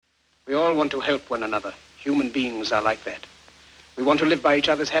We all want to help one another. Human beings are like that. We want to live by each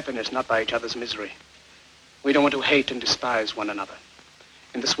other's happiness, not by each other's misery. We don't want to hate and despise one another.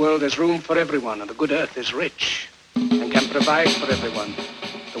 In this world, there's room for everyone, and the good earth is rich and can provide for everyone.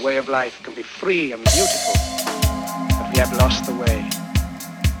 The way of life can be free and beautiful, but we have lost the way.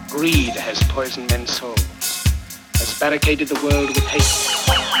 Greed has poisoned men's souls, has barricaded the world with hate,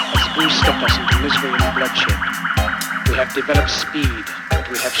 has goose-stepped us into misery and bloodshed. We have developed speed, but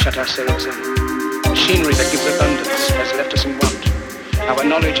we have shut ourselves in. Machinery that gives abundance has left us in want. Our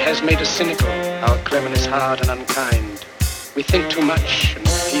knowledge has made us cynical, our cleverness hard and unkind. We think too much and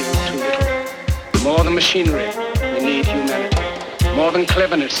feel too little. More than machinery, we need humanity. More than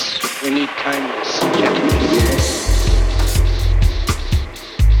cleverness, we need kindness, gentleness.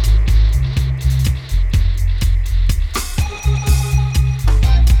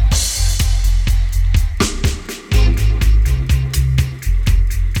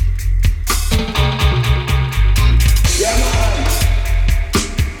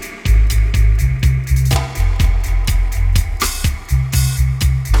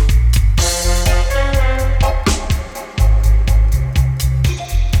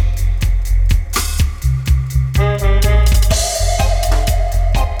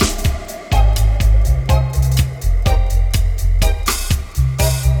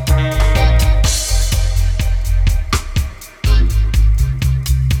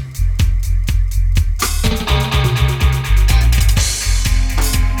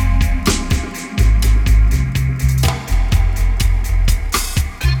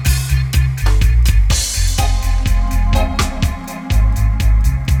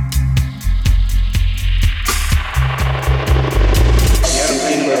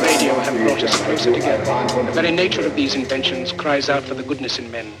 These inventions cries out for the goodness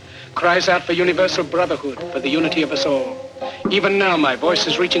in men, cries out for universal brotherhood, for the unity of us all. Even now, my voice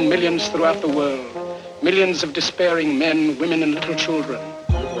is reaching millions throughout the world, millions of despairing men, women, and little children,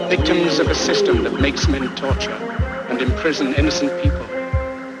 victims of a system that makes men torture and imprison innocent people.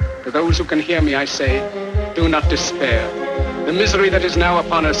 To those who can hear me, I say, do not despair. The misery that is now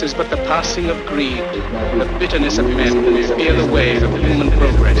upon us is but the passing of greed, the bitterness of men who fear the way of human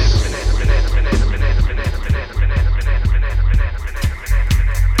progress.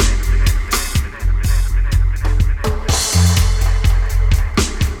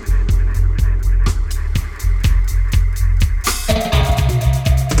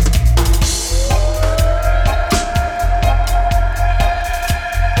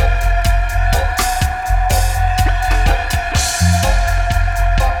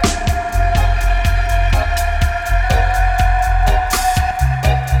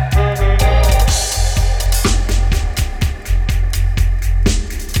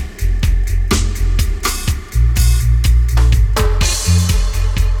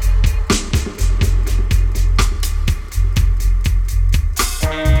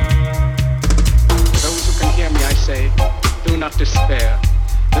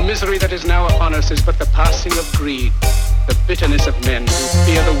 Is but the passing of greed, the bitterness of men who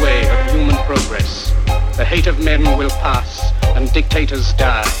fear the way of human progress. The hate of men will pass and dictators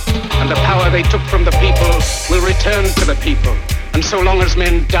die, and the power they took from the people will return to the people. And so long as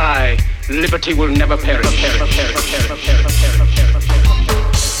men die, liberty will never perish.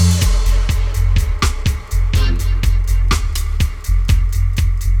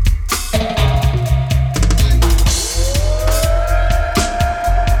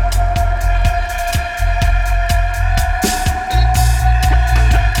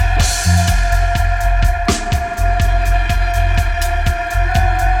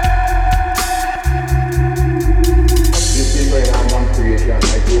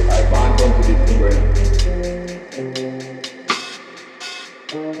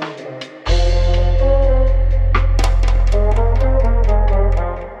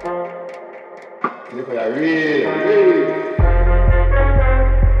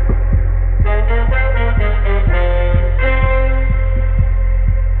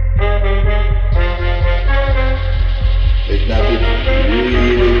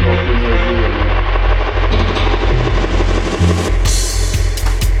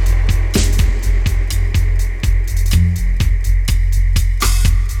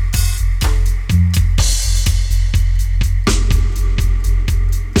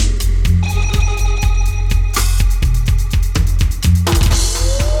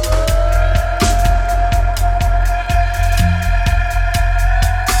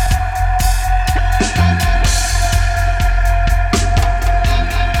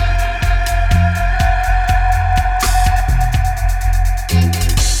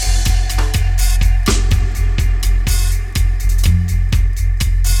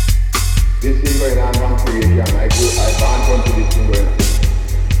 This thing going on from creation. I can't come to this thing going on.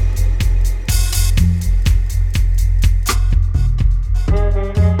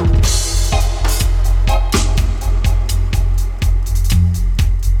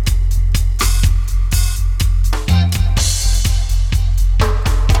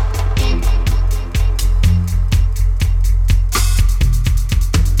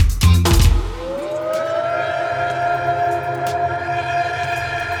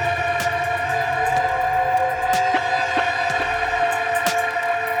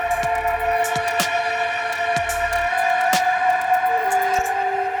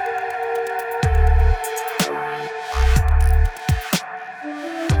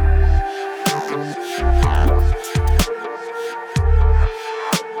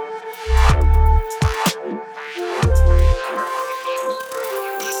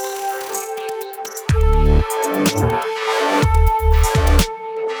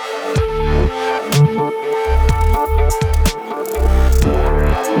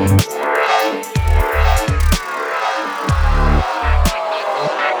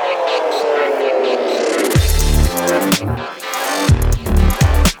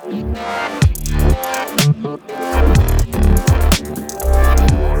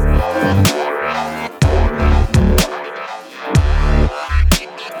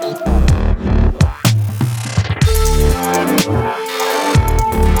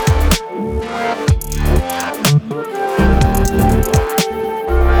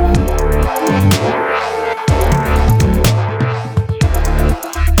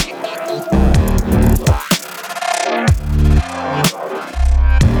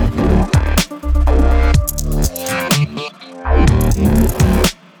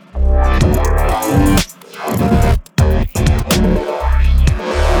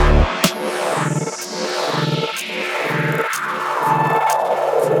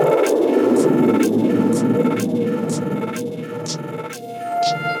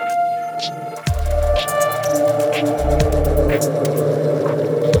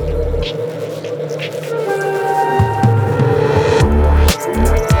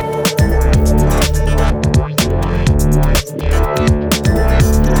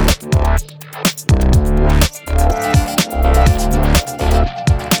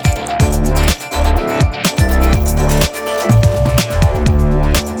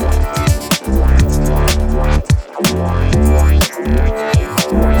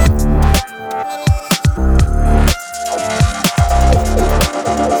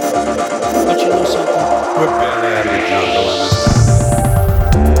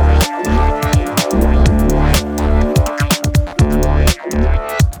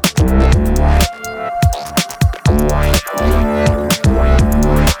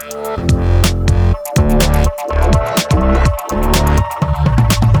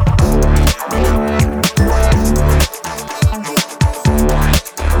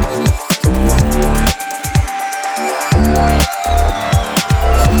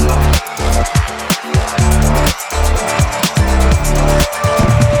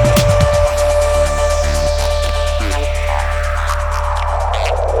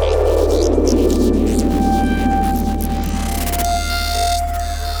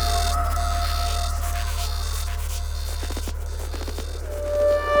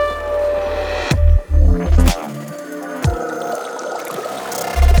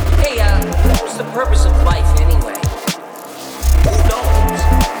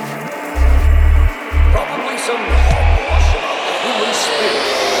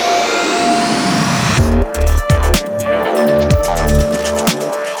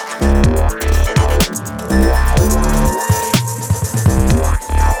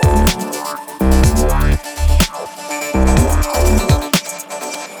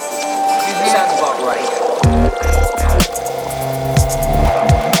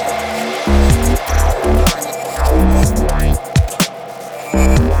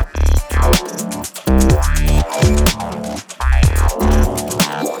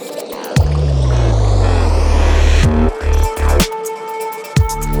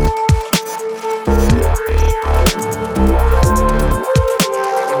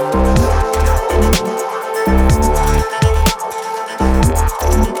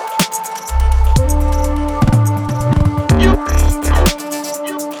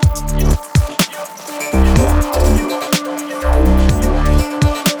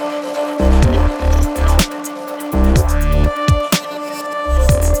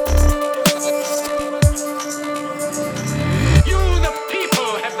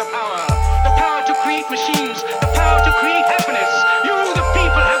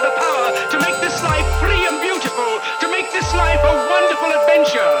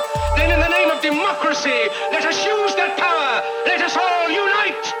 democracy. Let us use that power. Let us all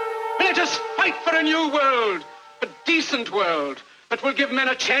unite. Let us fight for a new world, a decent world that will give men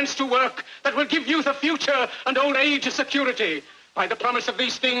a chance to work, that will give youth a future and old age a security. By the promise of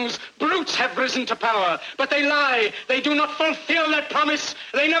these things, brutes have risen to power, but they lie. They do not fulfill that promise.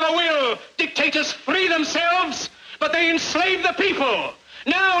 They never will. Dictators free themselves, but they enslave the people.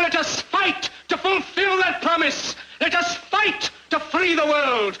 Now let us fight to fulfill that promise. Let us fight to free the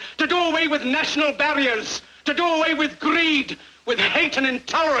world, to do away with national barriers, to do away with greed, with hate and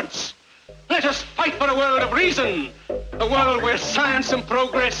intolerance. Let us fight for a world of reason, a world where science and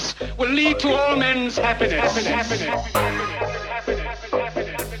progress will lead to all men's happiness.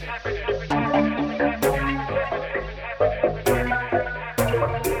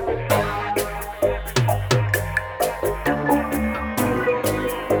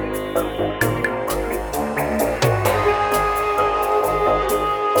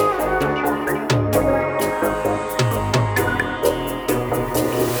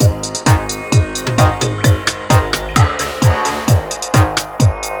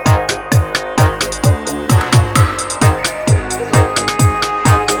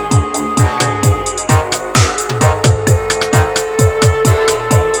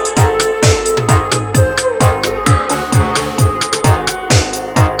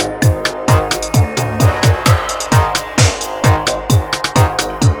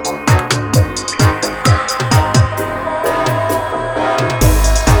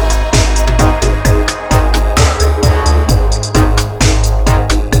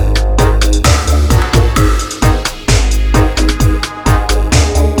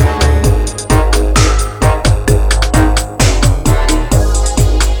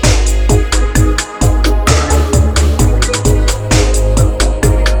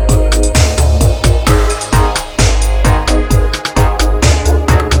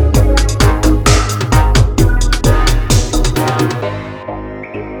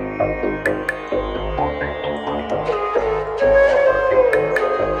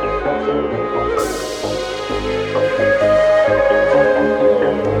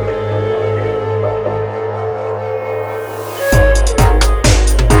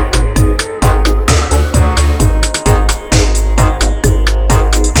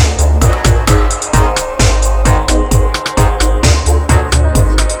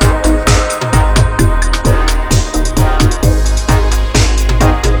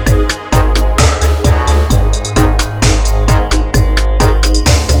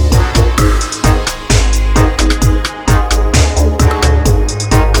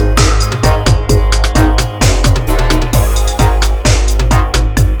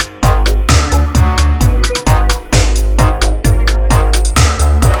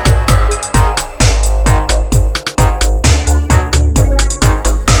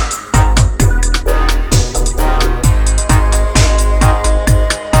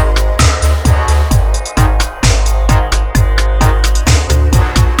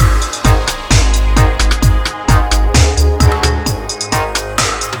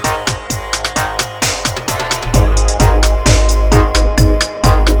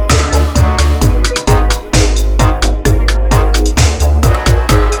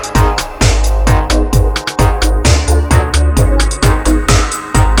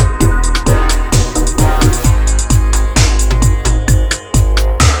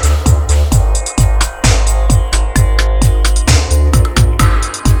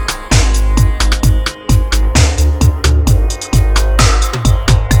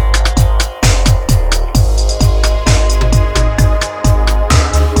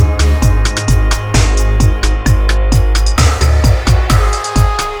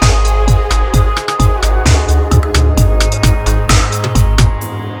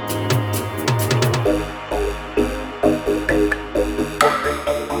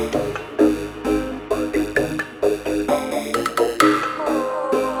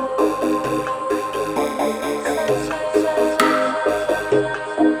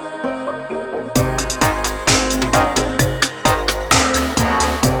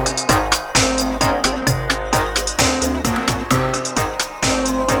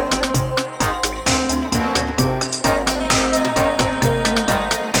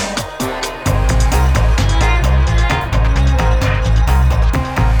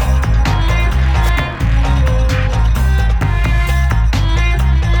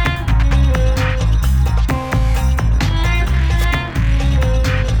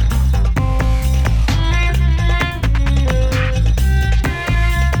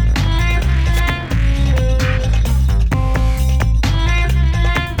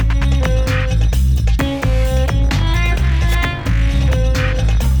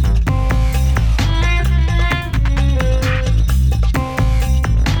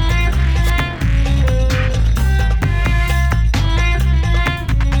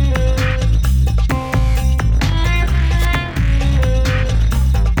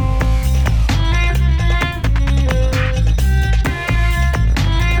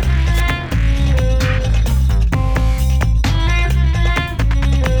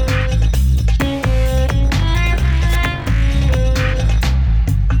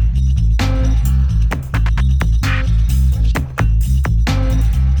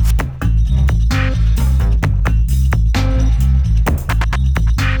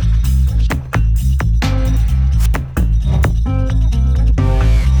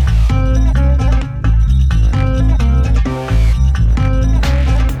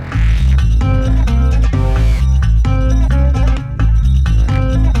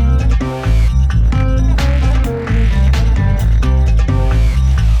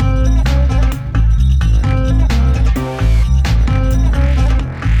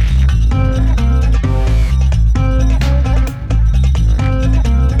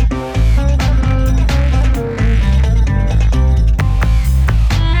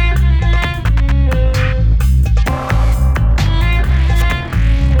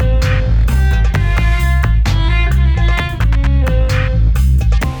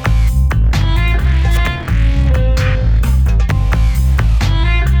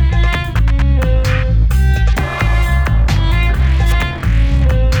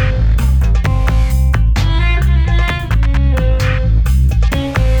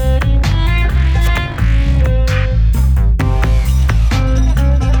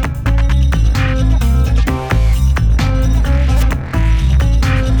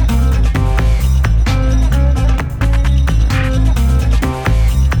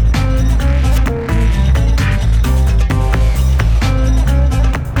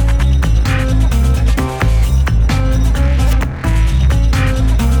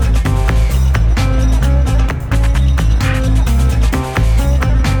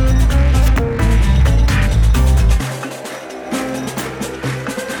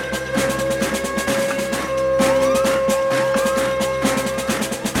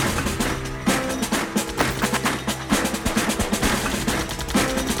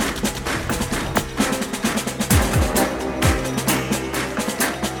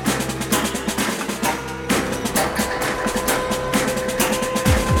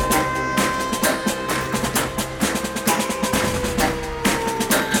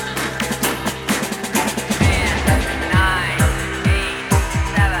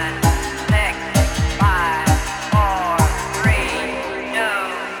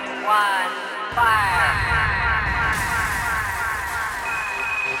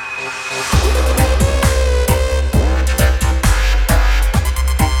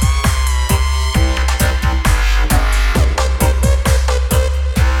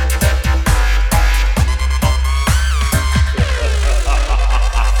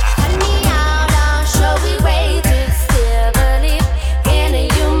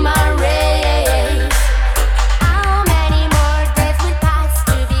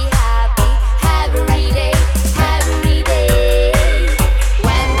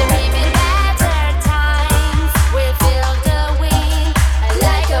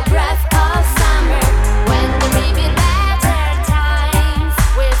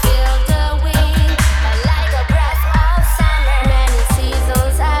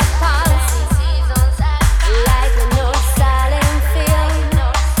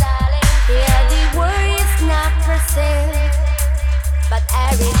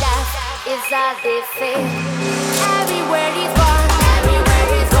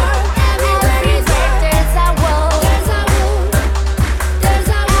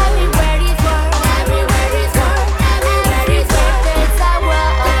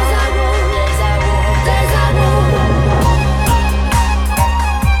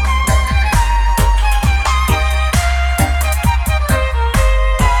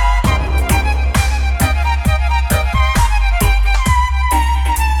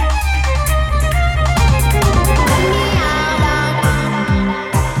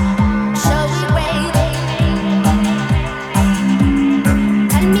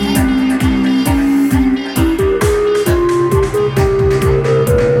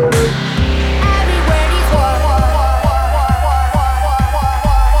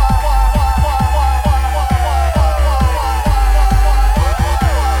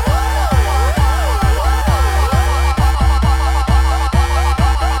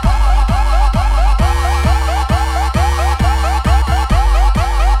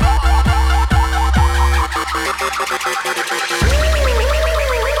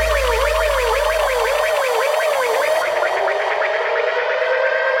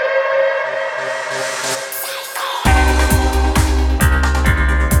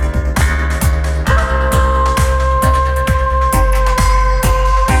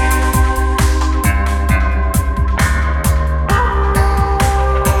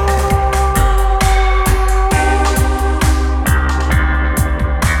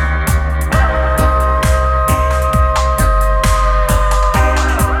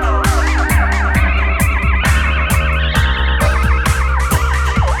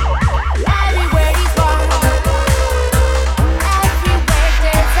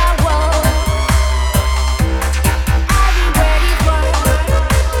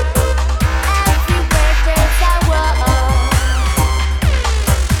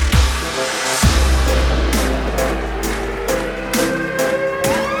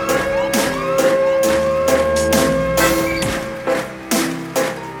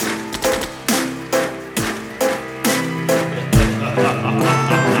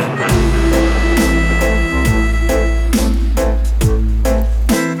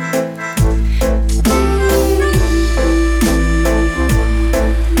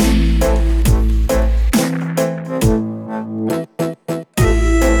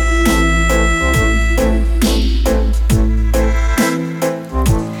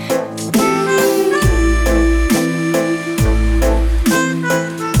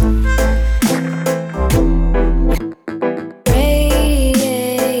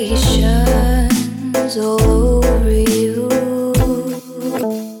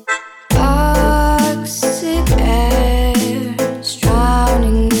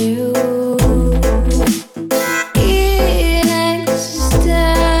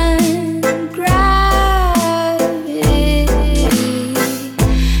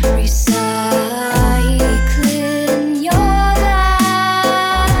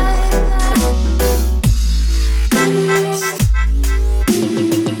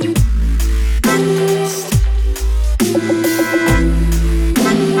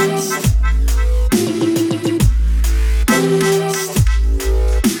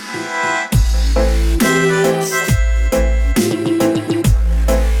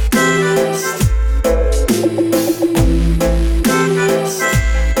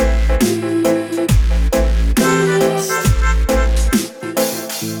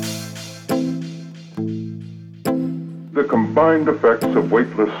 combined effects of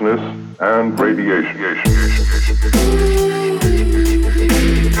weightlessness and radiation.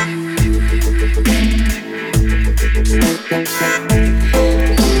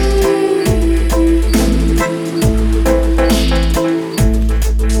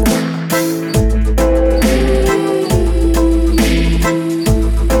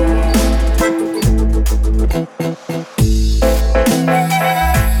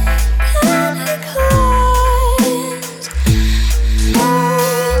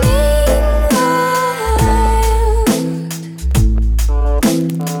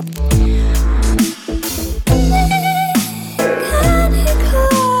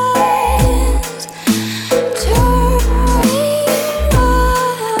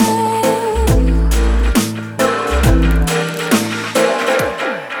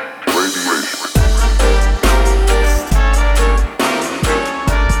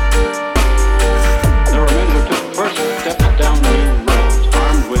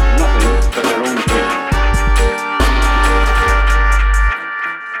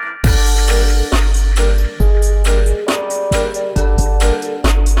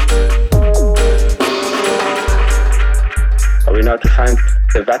 Are we now to find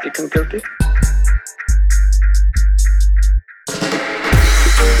the Vatican guilty?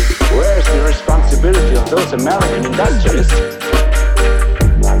 Where's the responsibility of those American industrialists?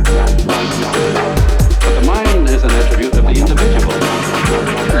 But the mind is an attribute of the individual.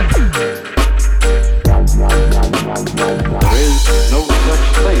 There is no such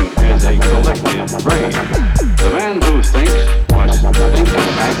thing as a collective brain. The man who thinks must think and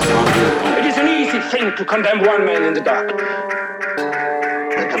act on his own. It is an easy thing to condemn one man in the dark.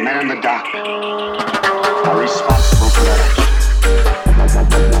 That the men in the dark are responsible for their actions.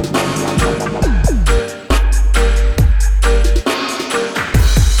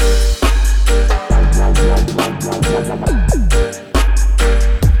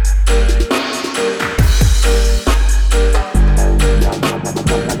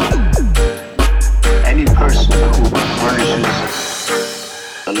 Any person who furnishes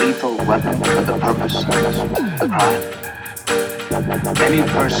the lethal weapon for the purpose of the crime. Any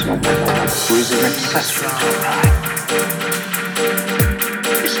person who is an accessory to the crime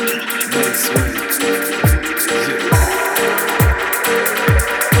is guilty.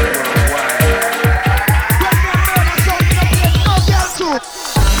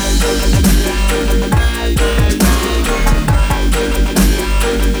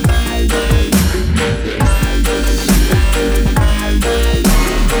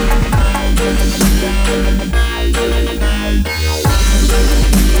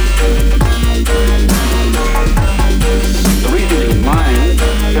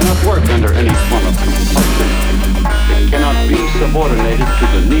 Work under any form of compulsion. It cannot be subordinated to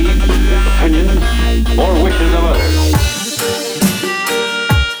the needs, opinions, or wishes of others.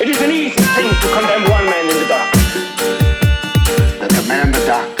 It is an easy thing to condemn one man in the dark. That the men in the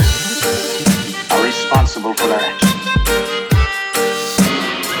dark are responsible for their actions.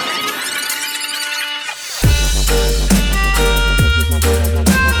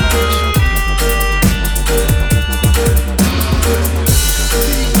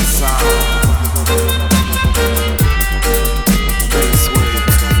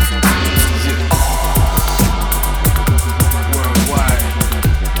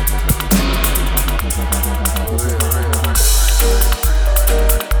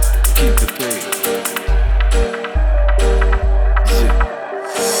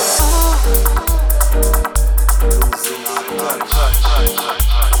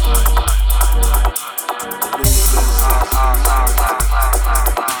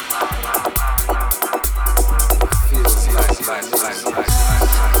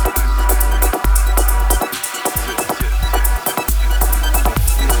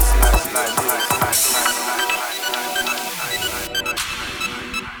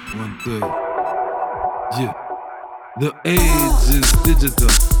 The age is digital.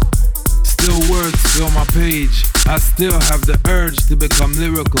 Still words fill my page. I still have the urge to become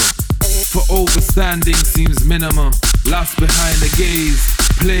lyrical. For overstanding seems minimal. Lost behind the gaze,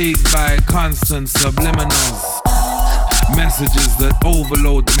 plagued by constant subliminals. Messages that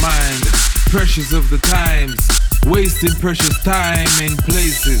overload the mind. Pressures of the times, wasting precious time in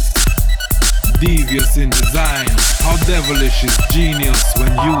places. Devious in design. How devilish is genius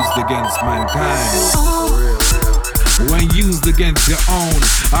when used against mankind. When used against your own,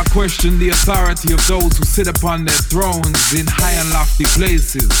 I question the authority of those who sit upon their thrones in high and lofty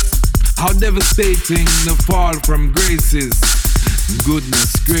places. How devastating the fall from graces.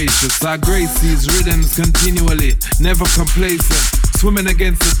 Goodness gracious, I grace these rhythms continually, never complacent. Swimming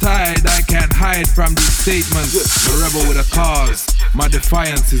against the tide, I can't hide from these statements. A rebel with a cause, my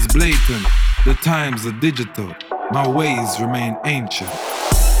defiance is blatant. The times are digital, my ways remain ancient.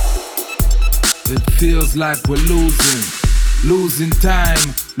 It feels like we're losing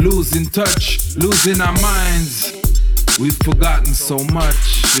time, losing touch, losing our minds. We've forgotten so much.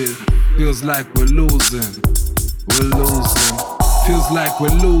 It feels like we're losing. Feels like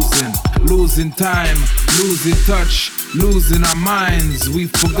we're losing time, losing touch, losing our minds.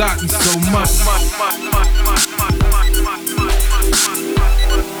 We've forgotten so much.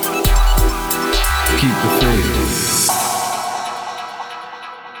 Keep the faith.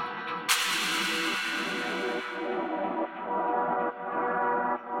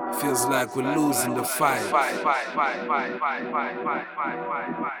 Feels like we're losing the fight.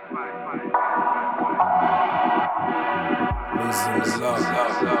 Losing the love.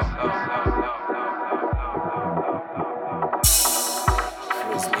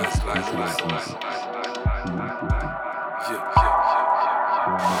 Feels like.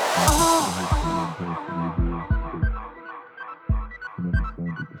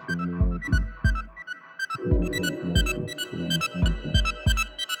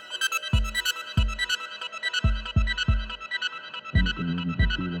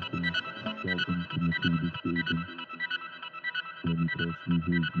 Any person who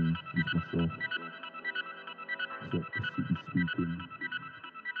hears me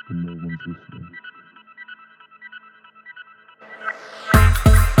and no one's listening.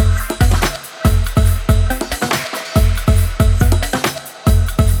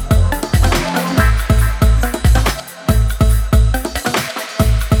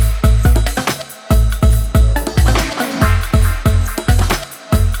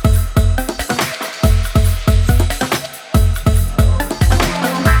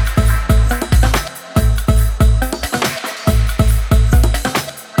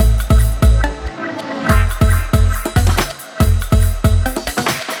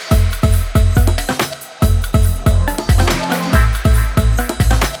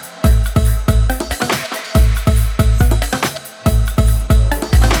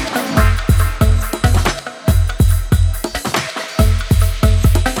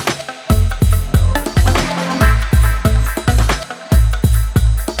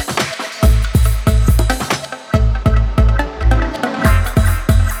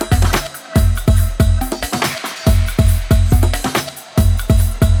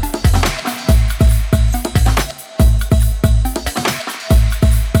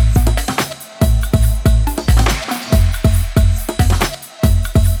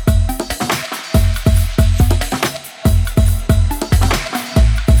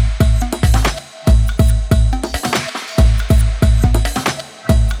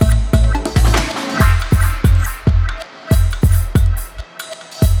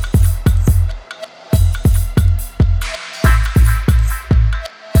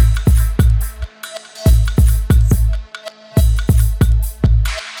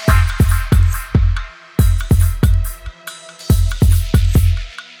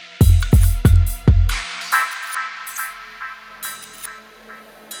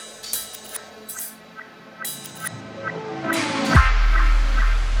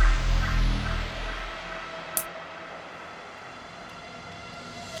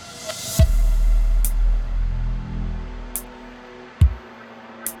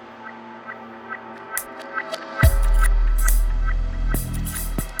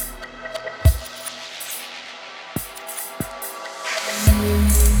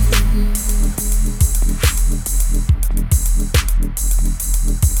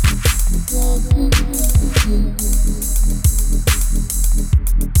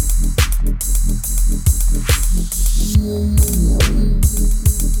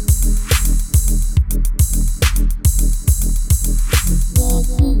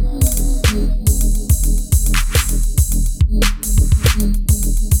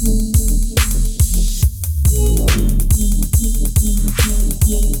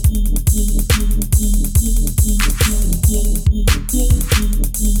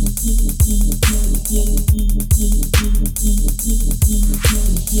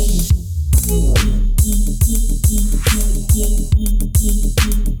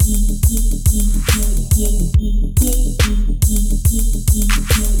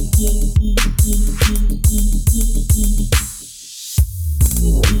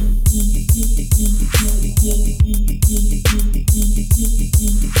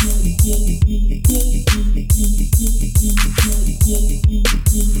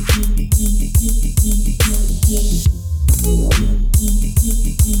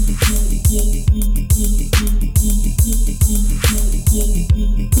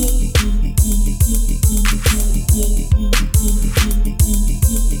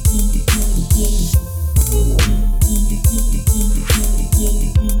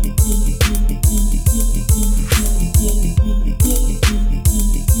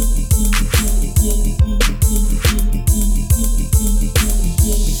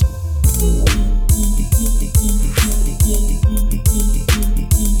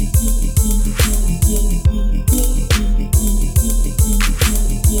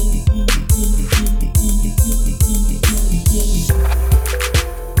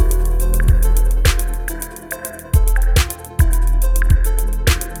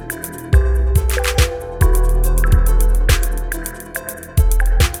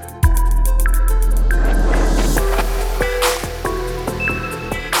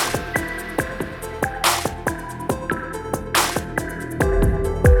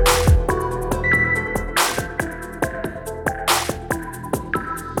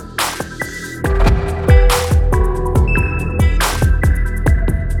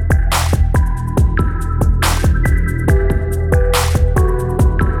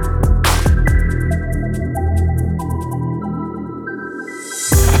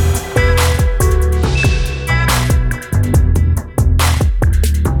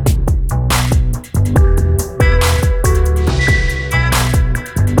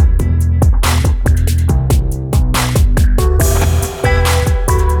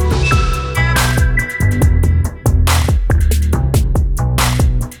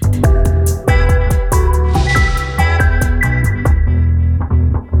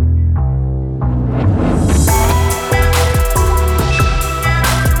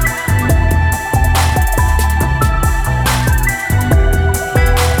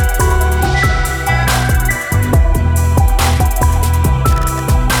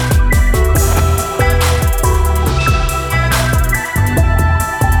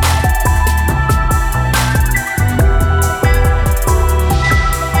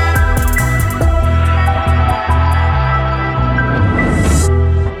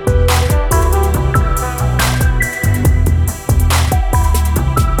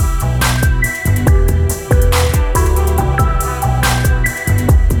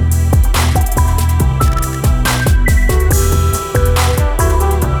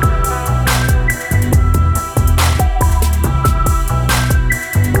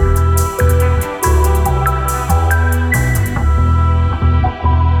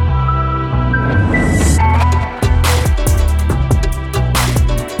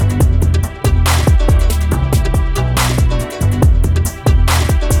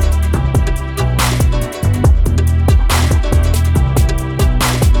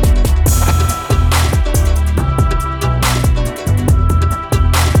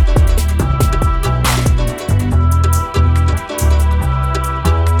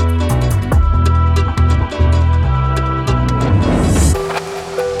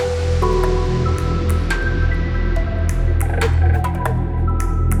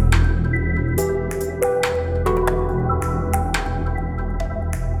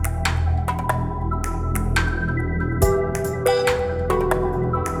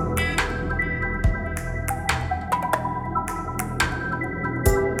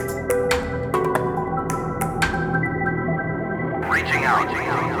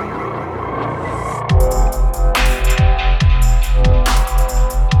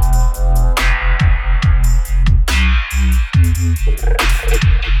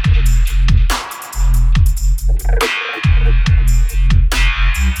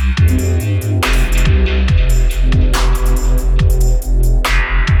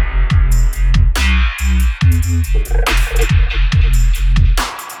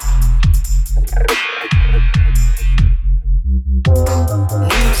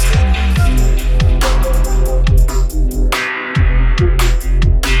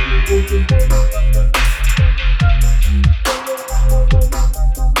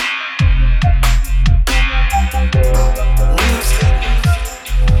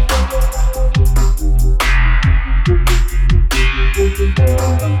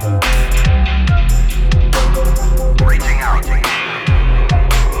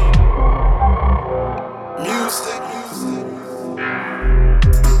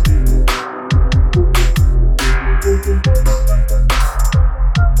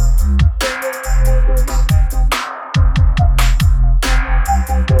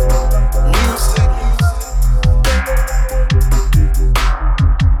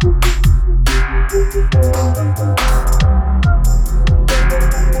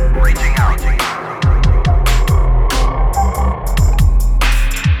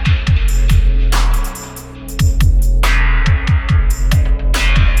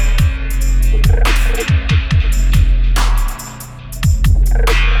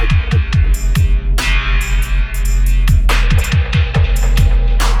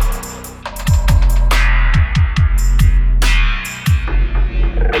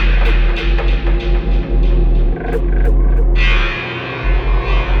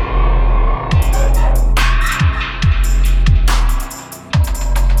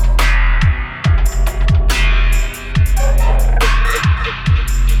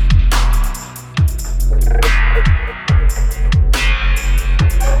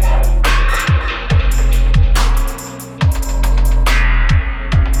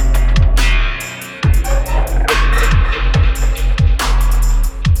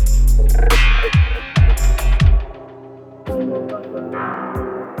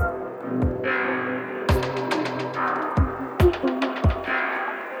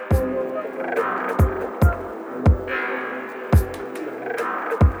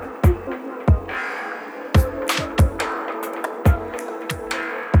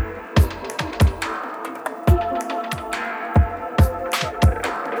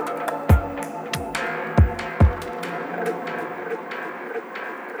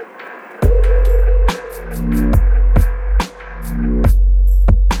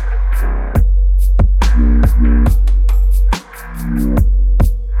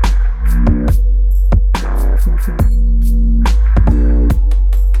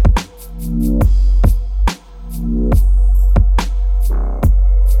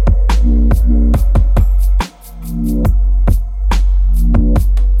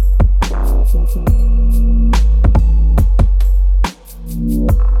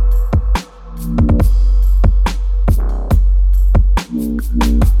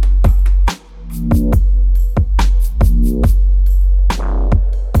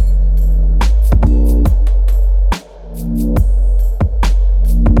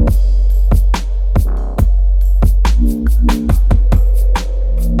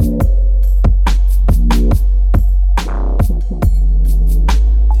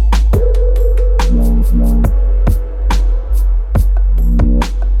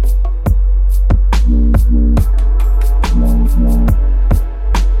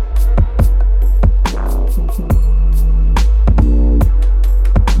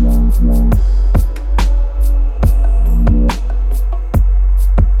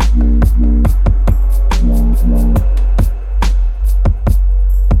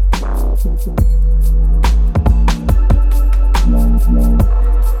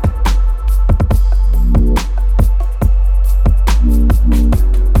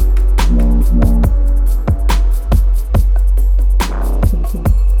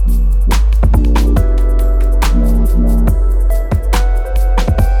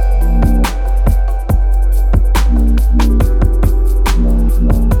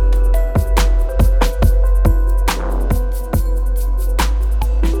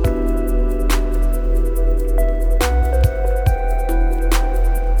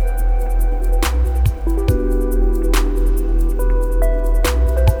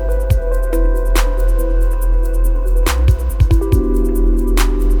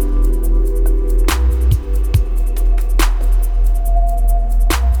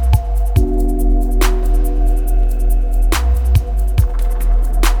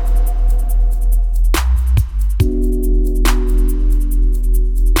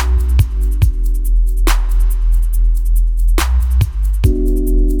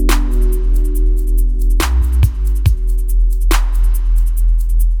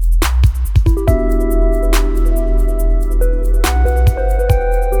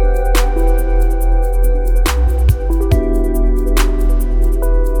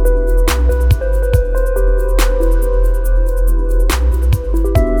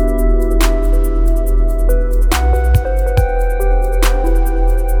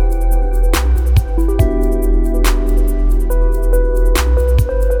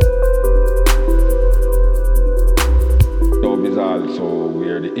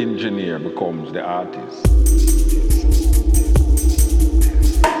 where the engineer becomes the artist.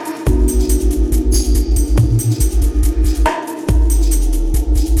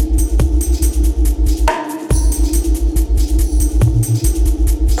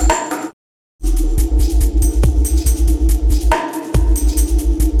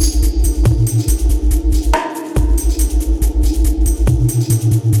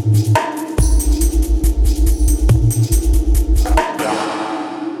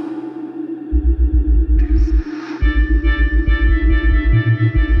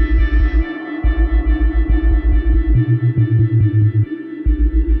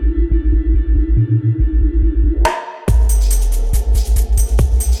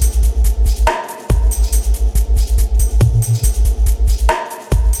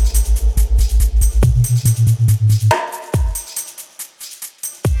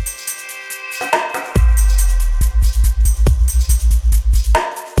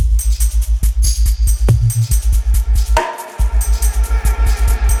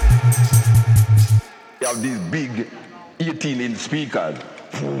 These big 18-inch speakers.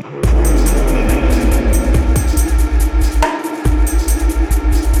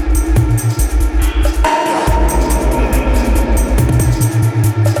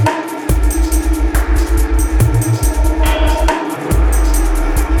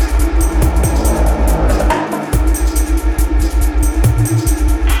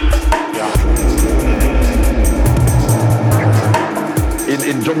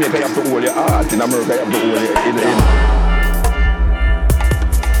 In Jamaica you have to hold your heart, in America you have to hold your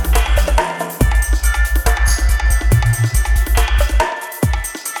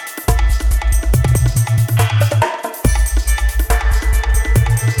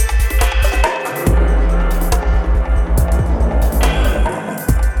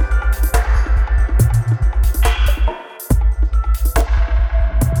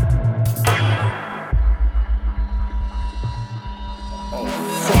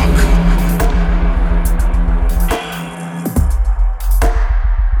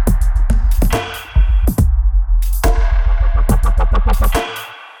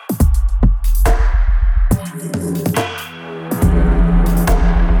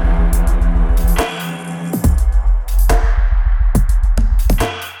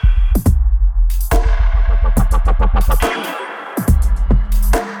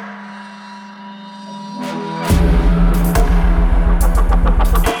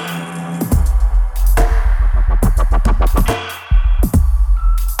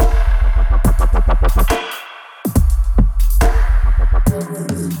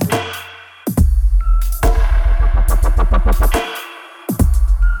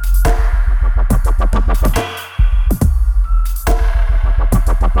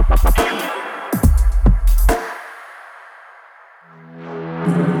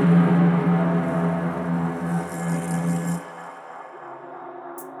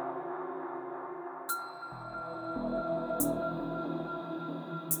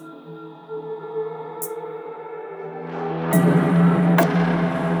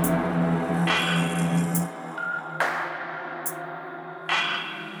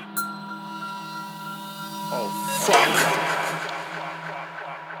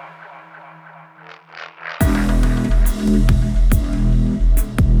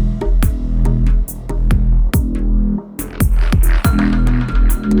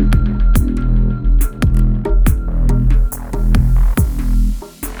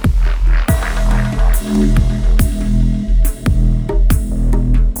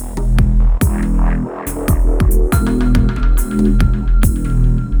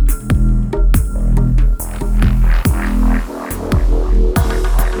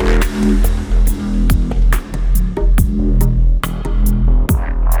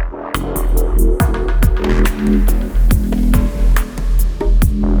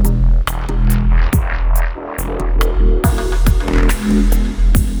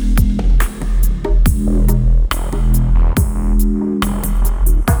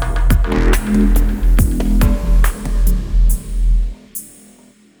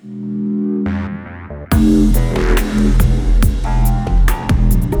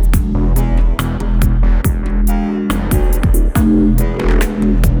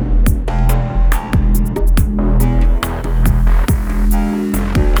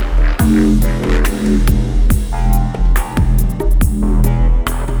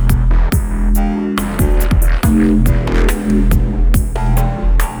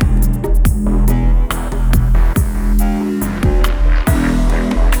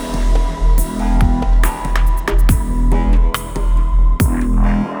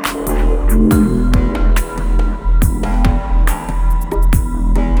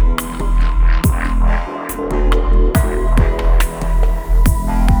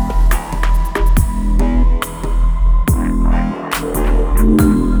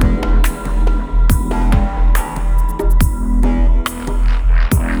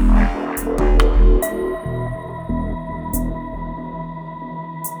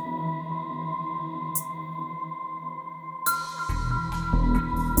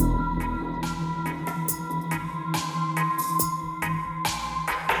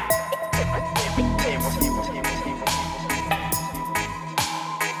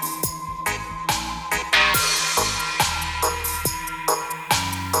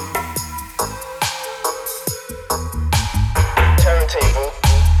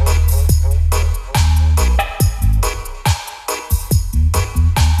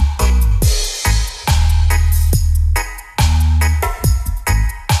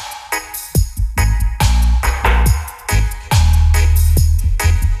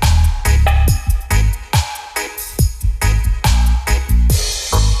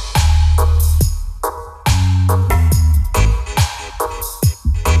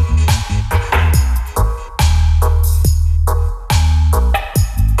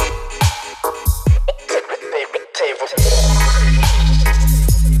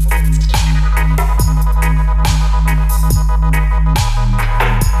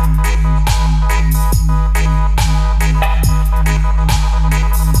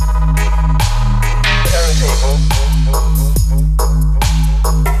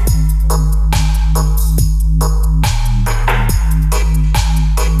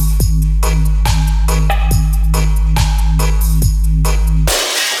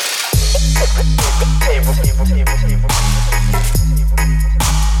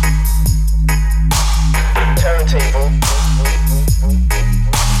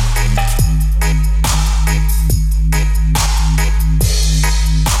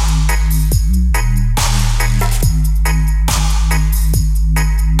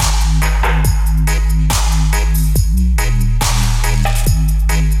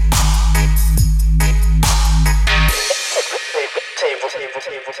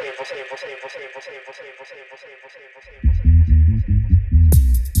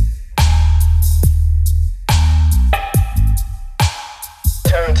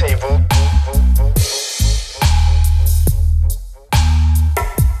Turntable.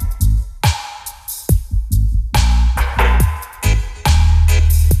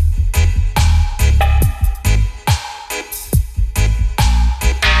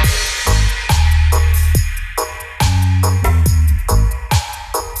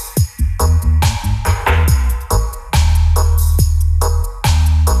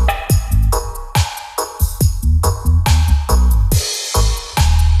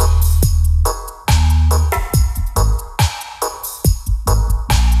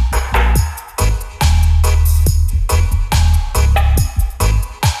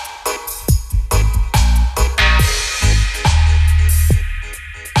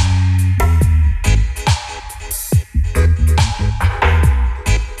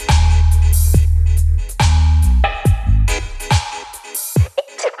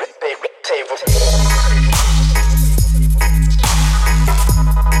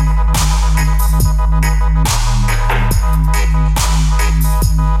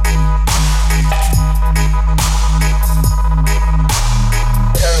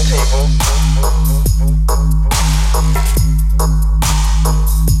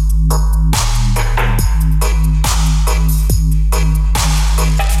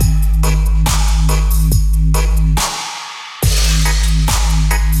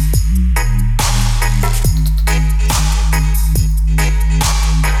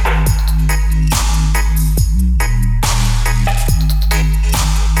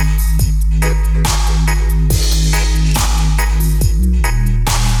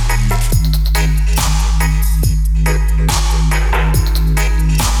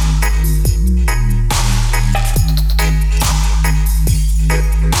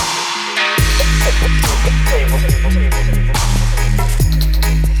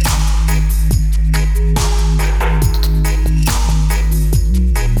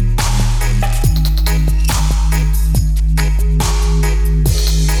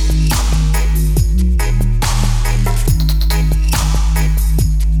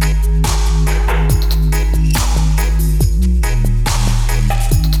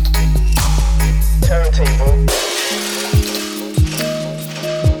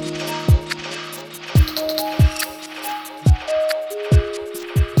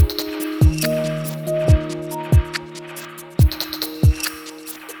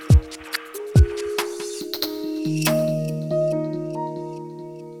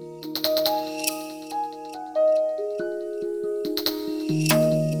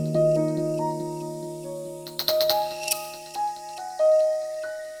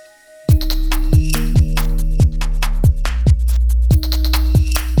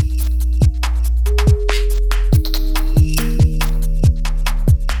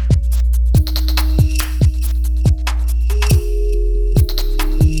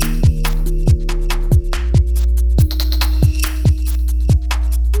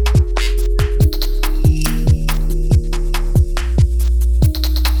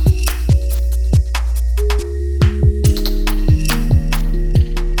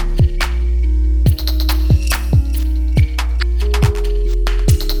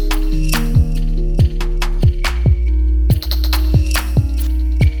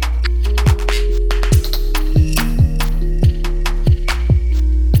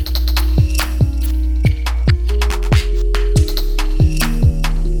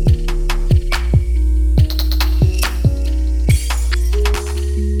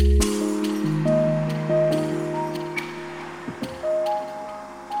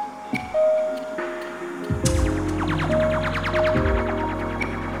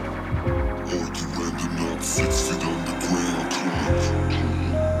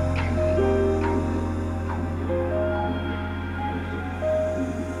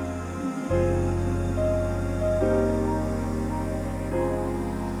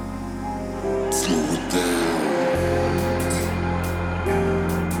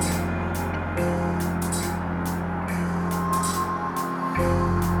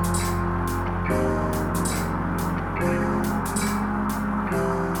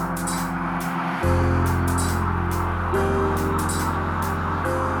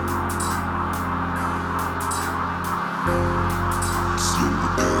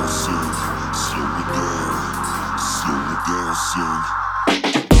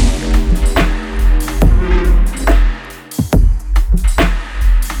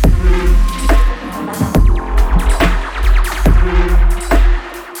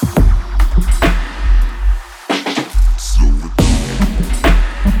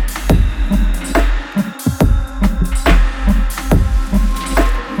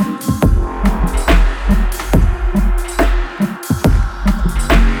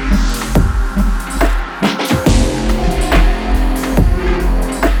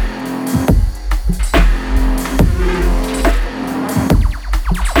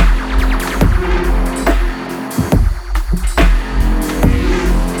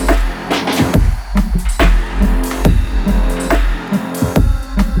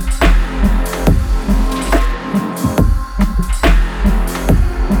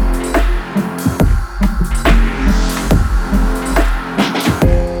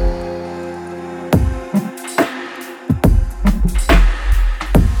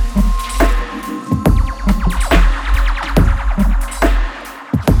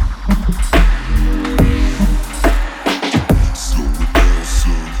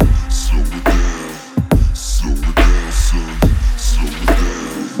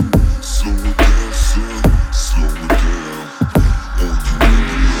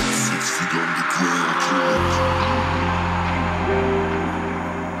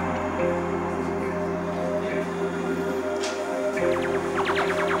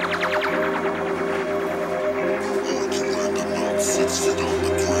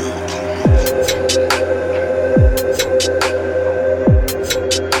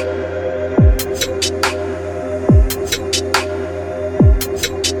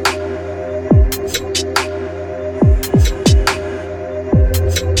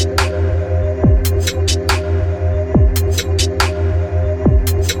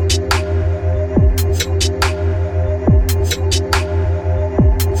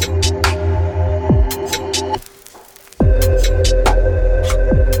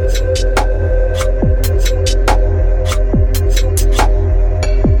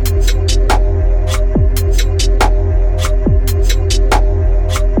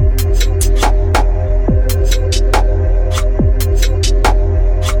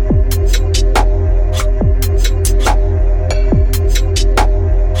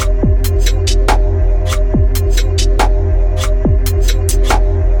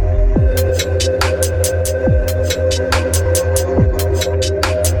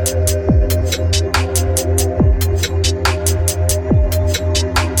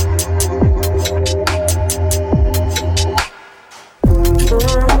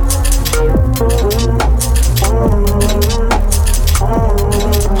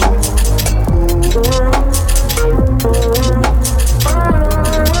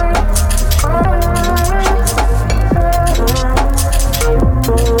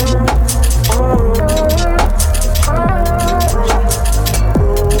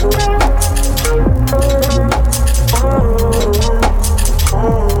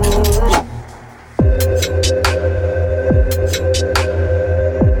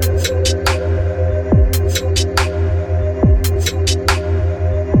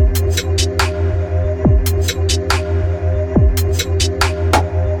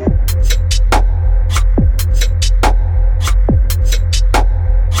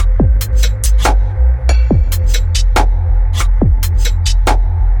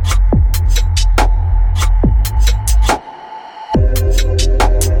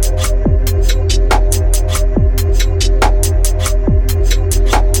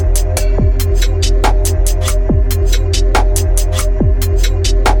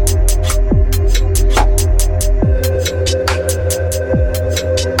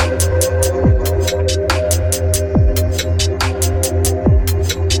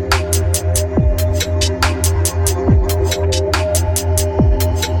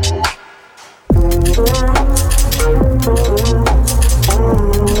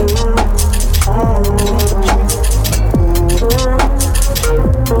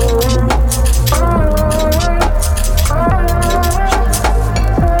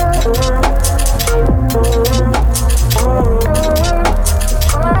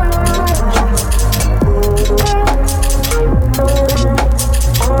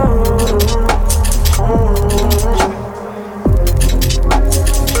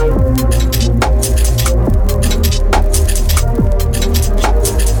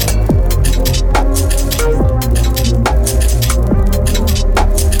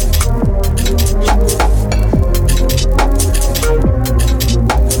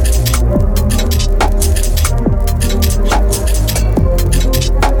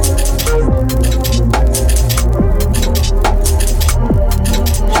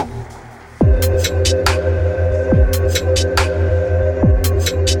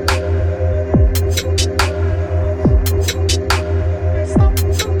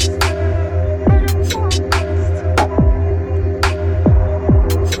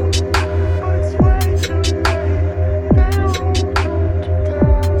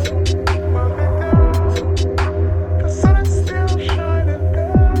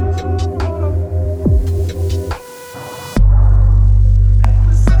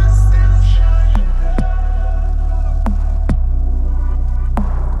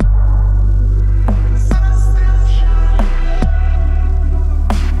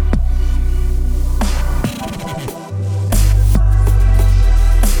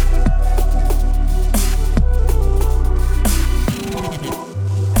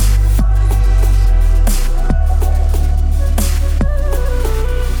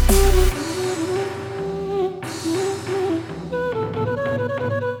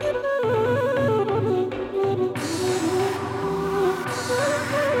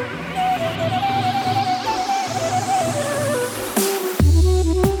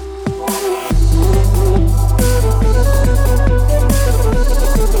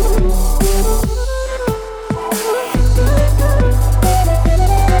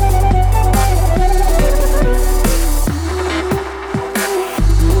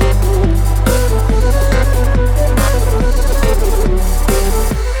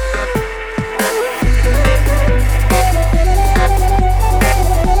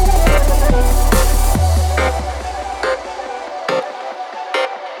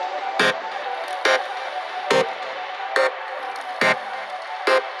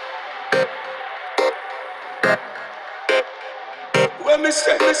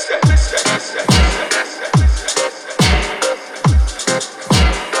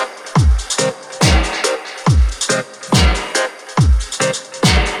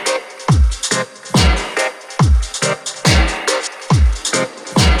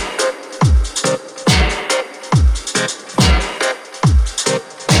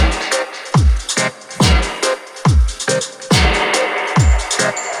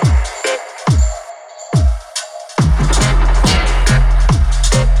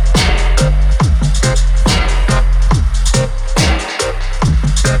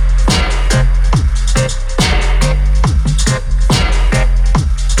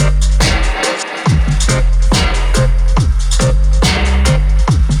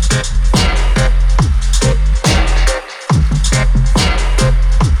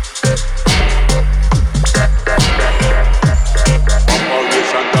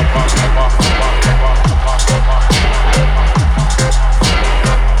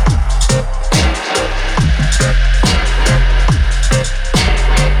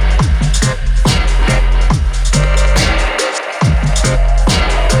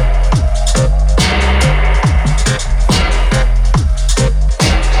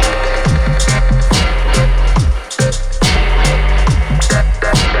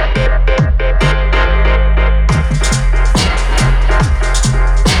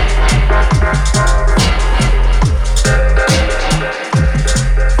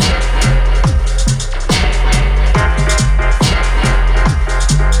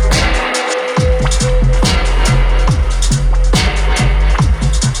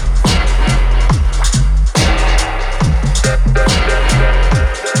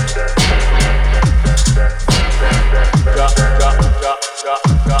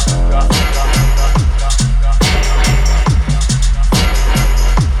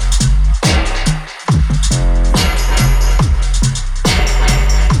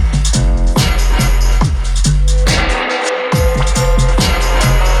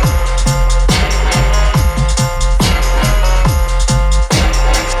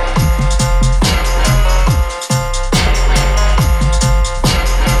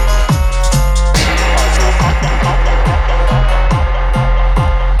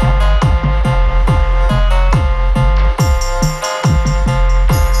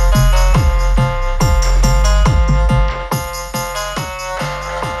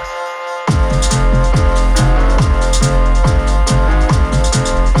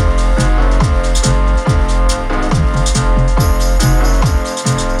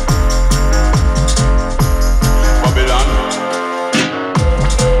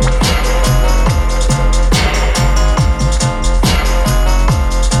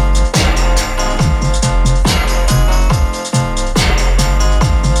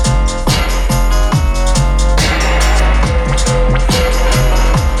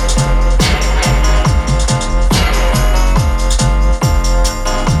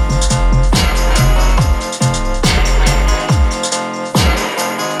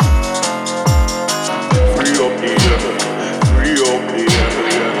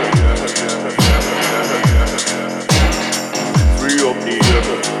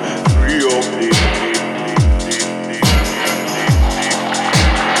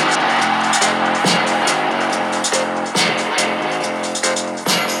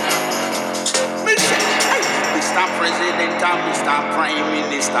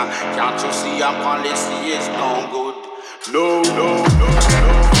 Can't you see our policy is no good? No.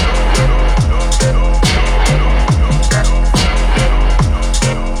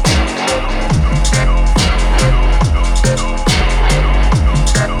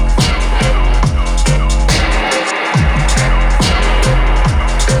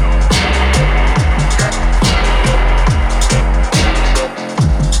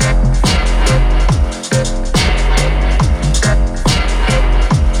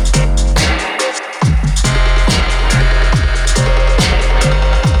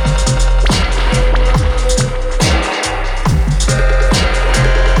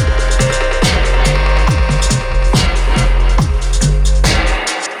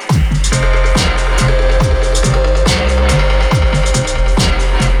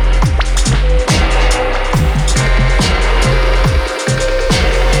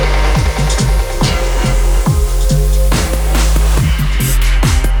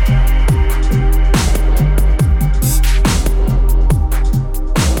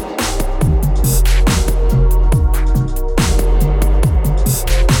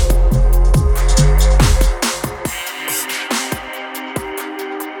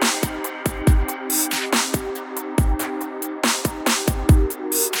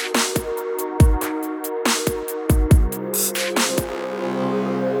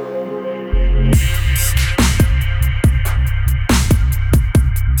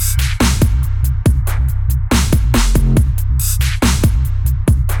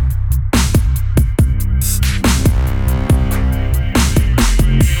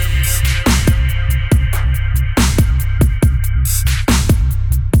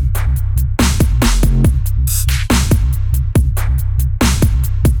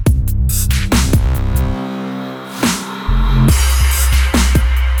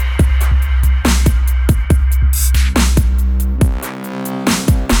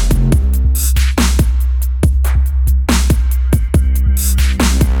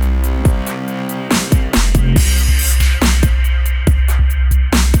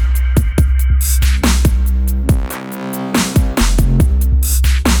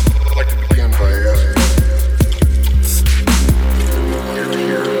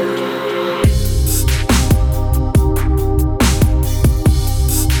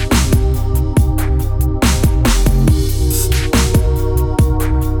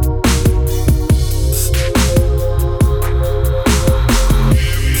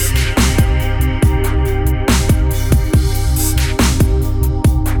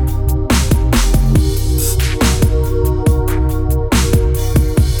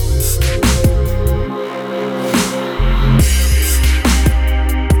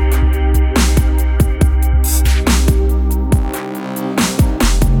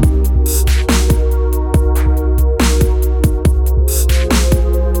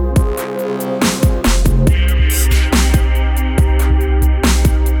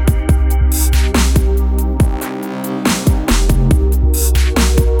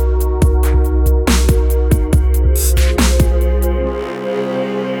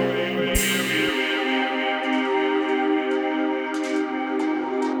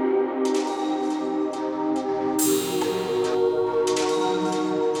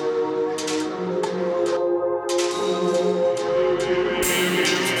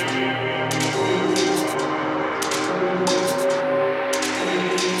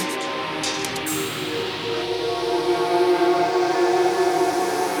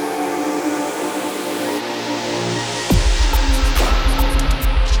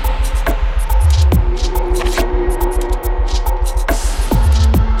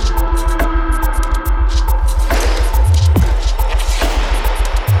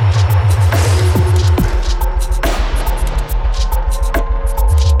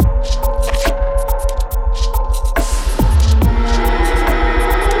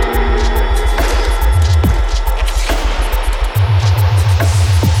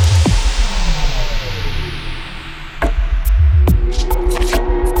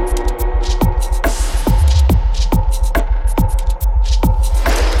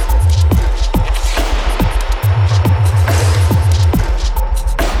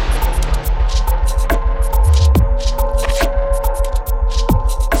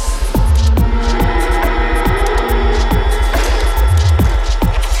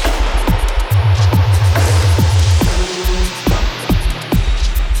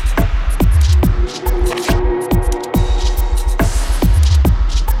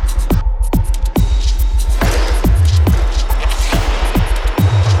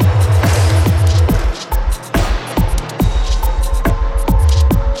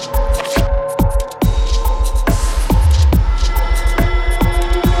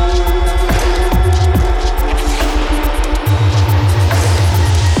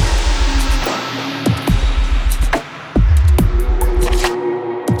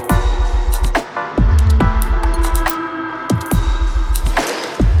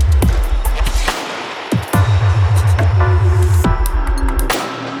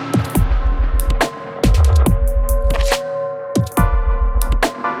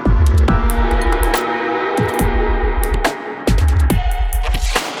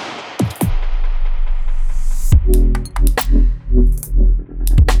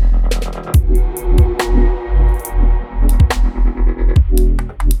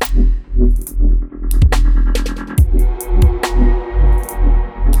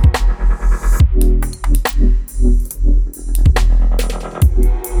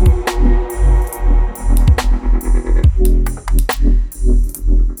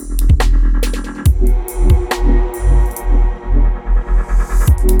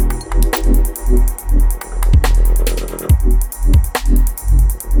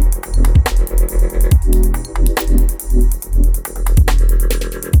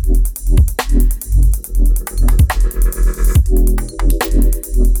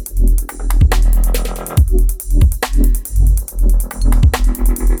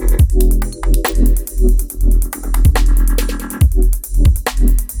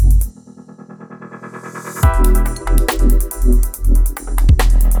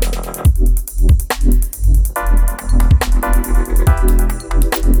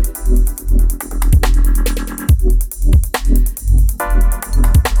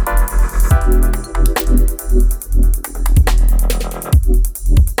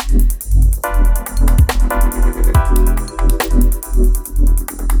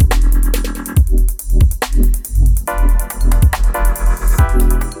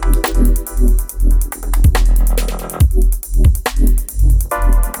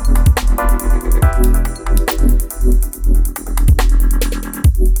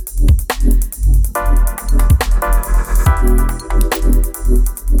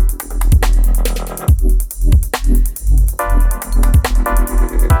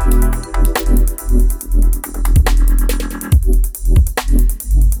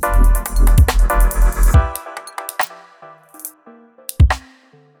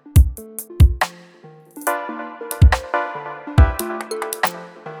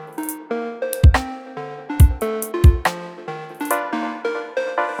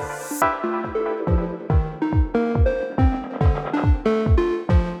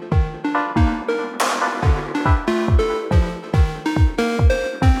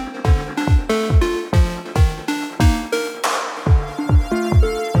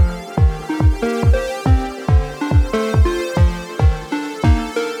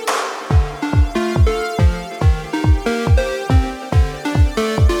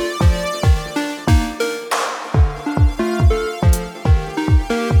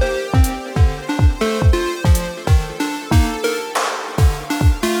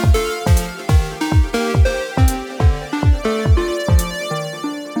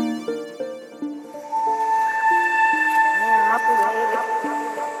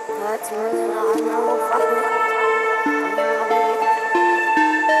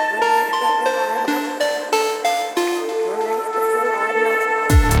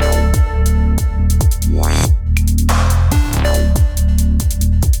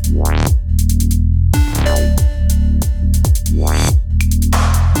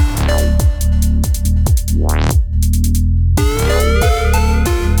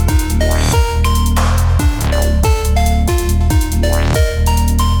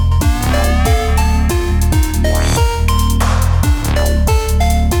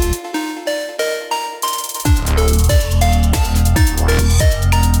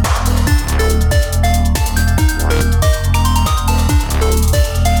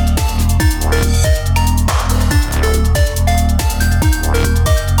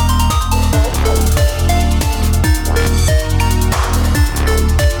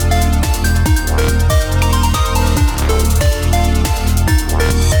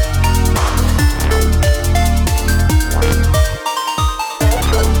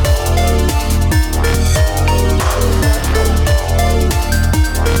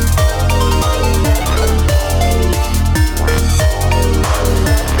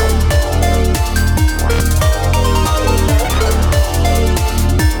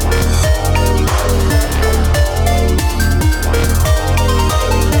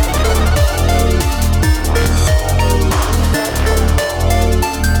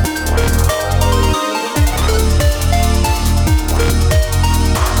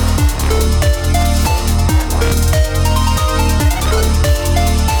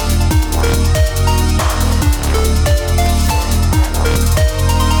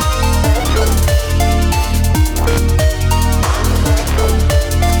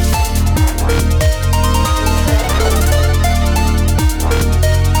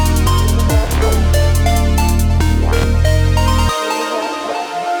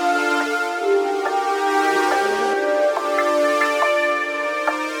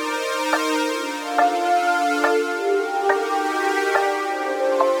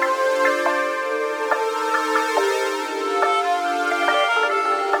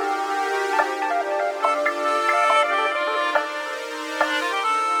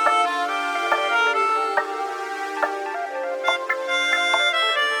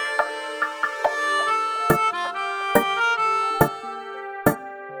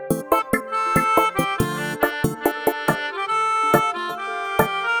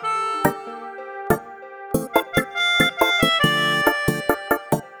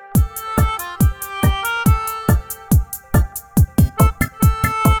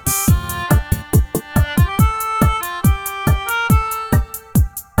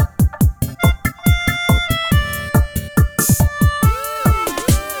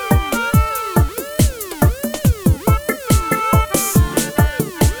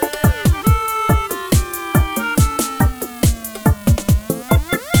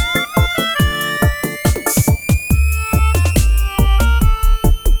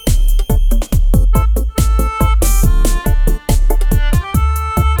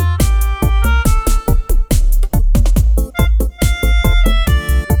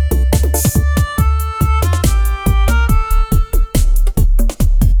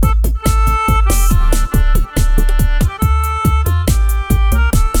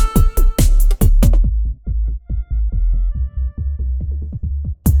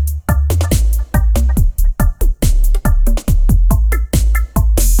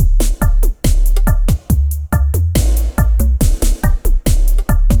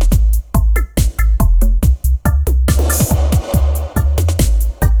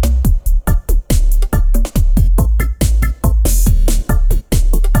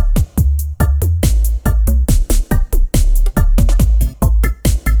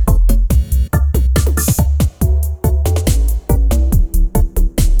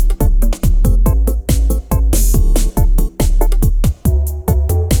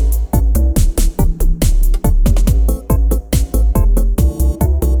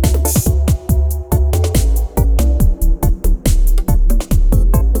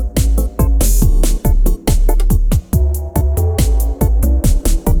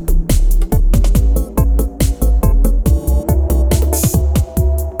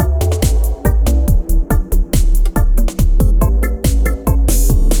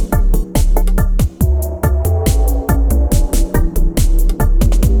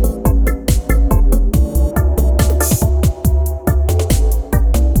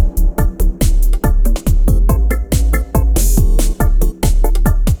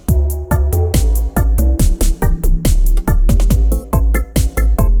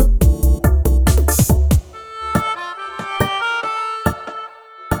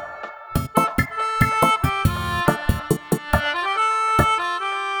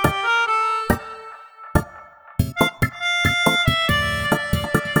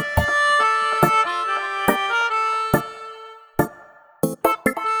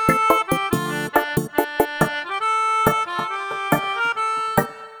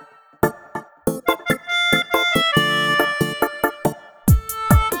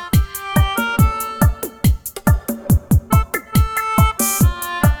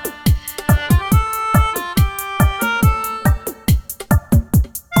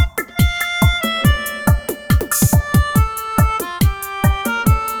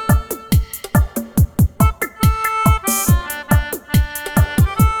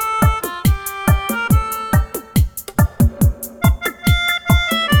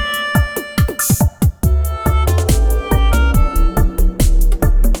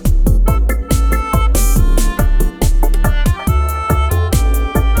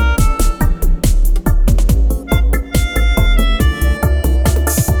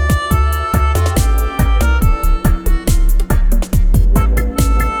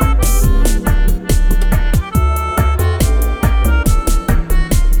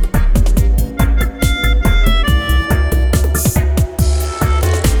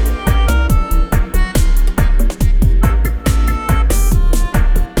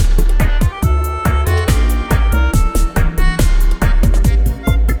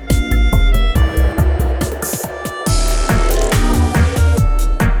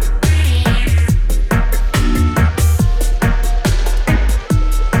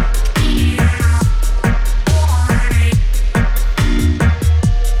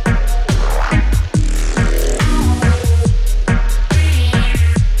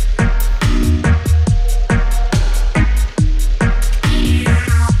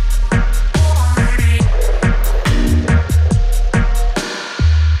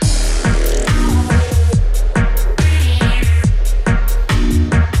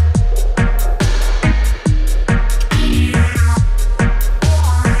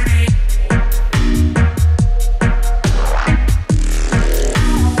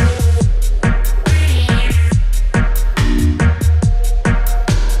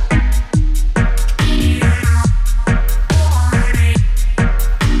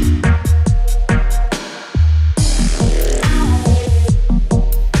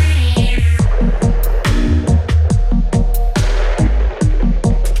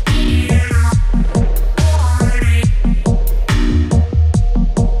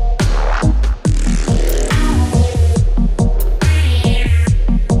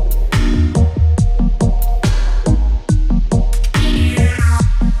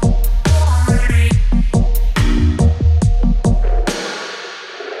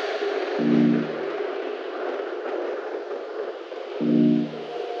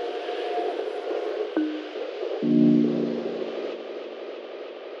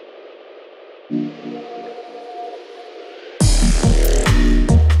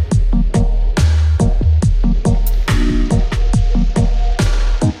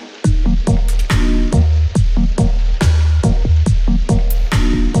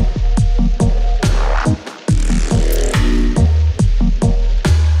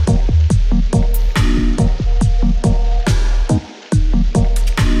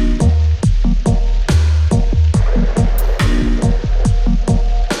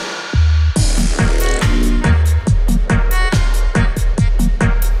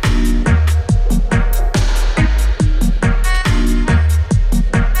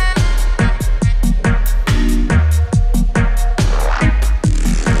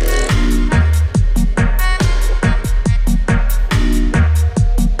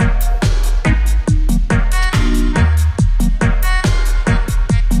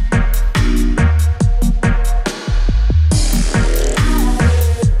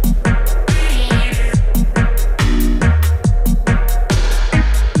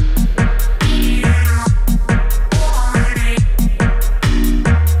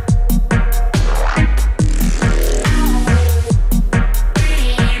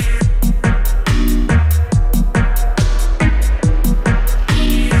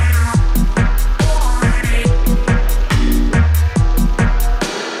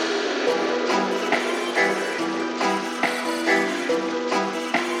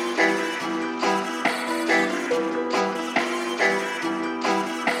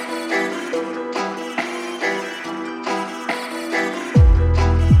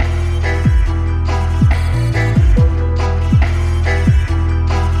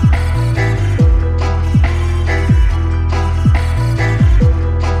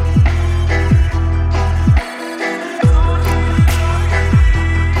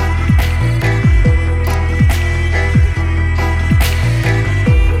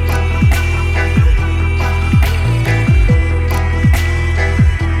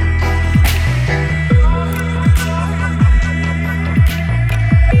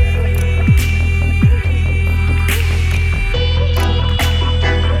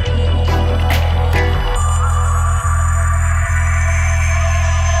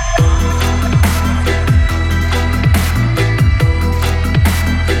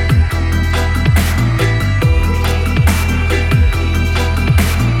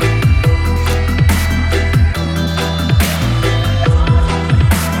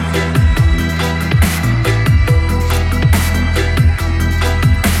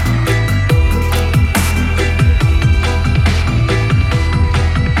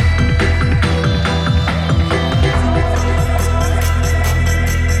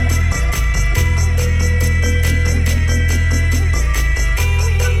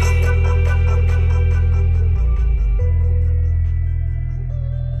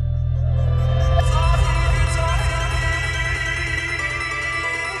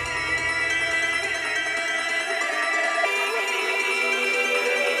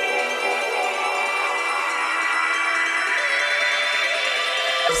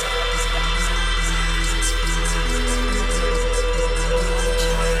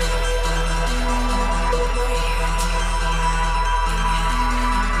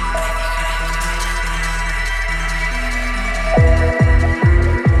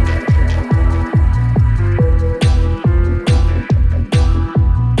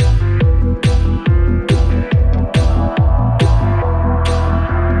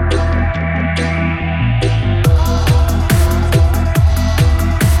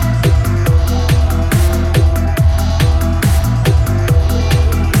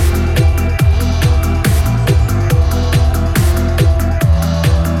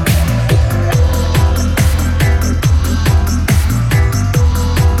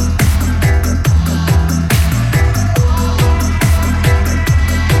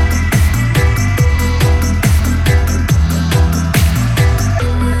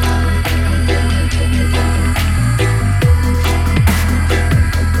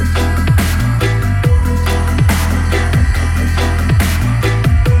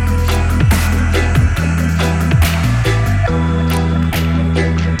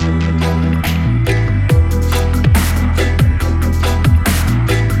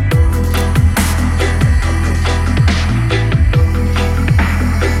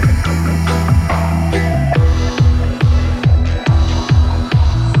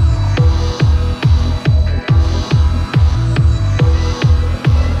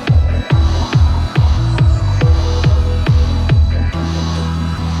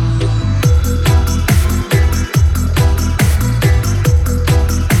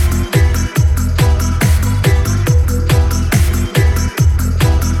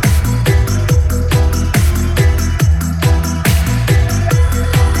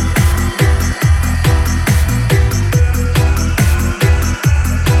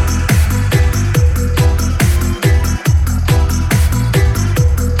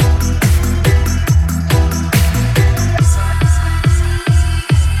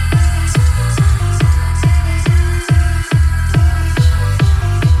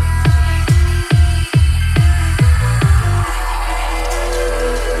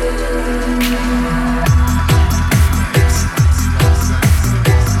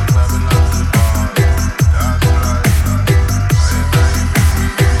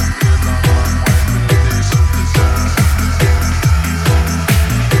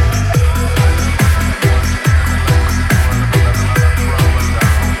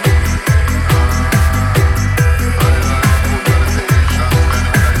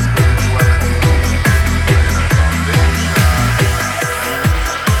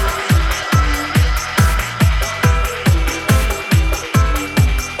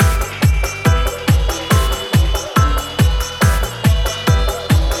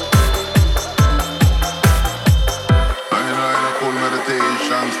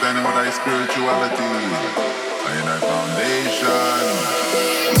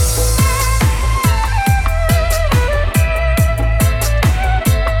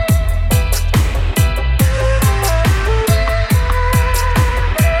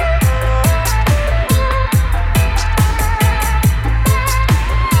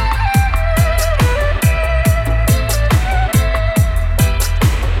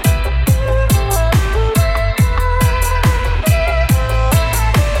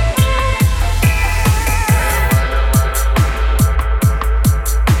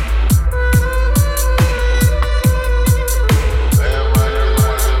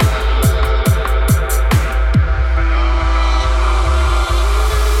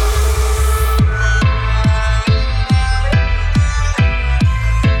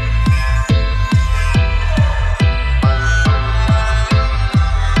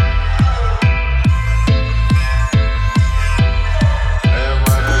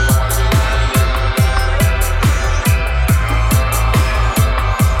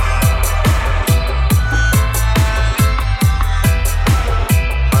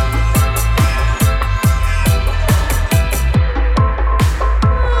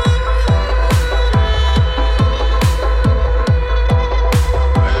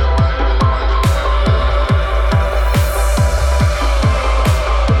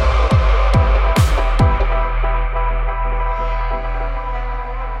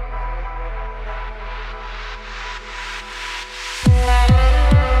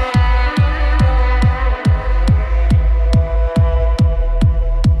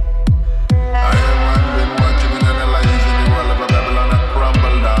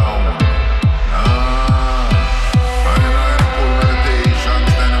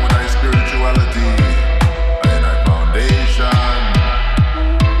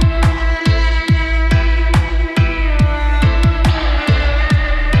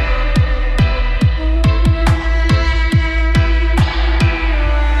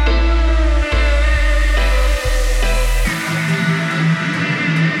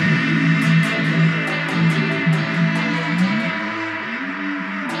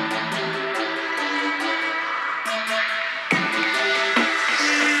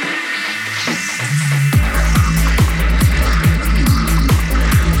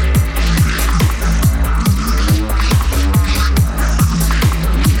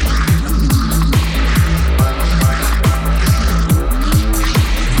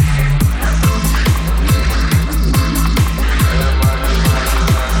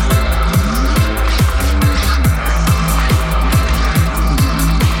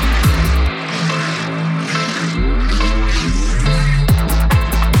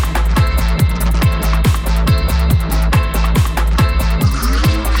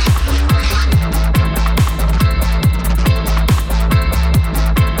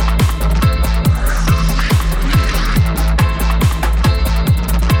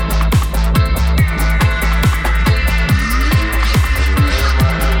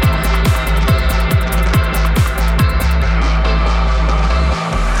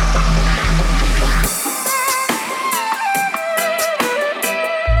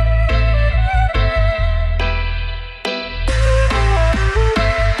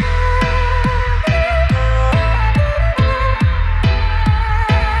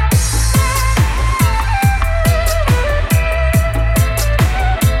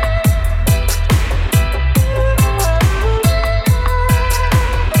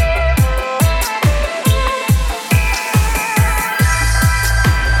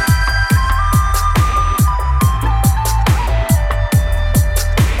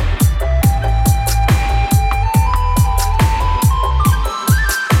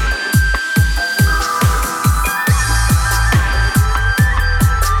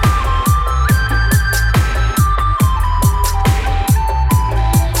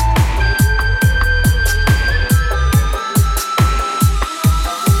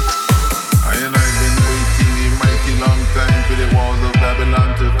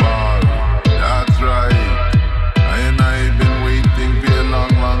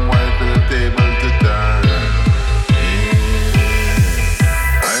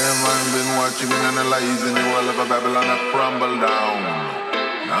 lies in the world of a Babylon that crumble down.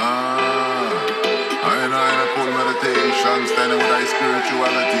 I and a cool meditation, standing with thy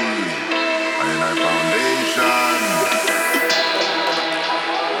spirituality. I and I foundation.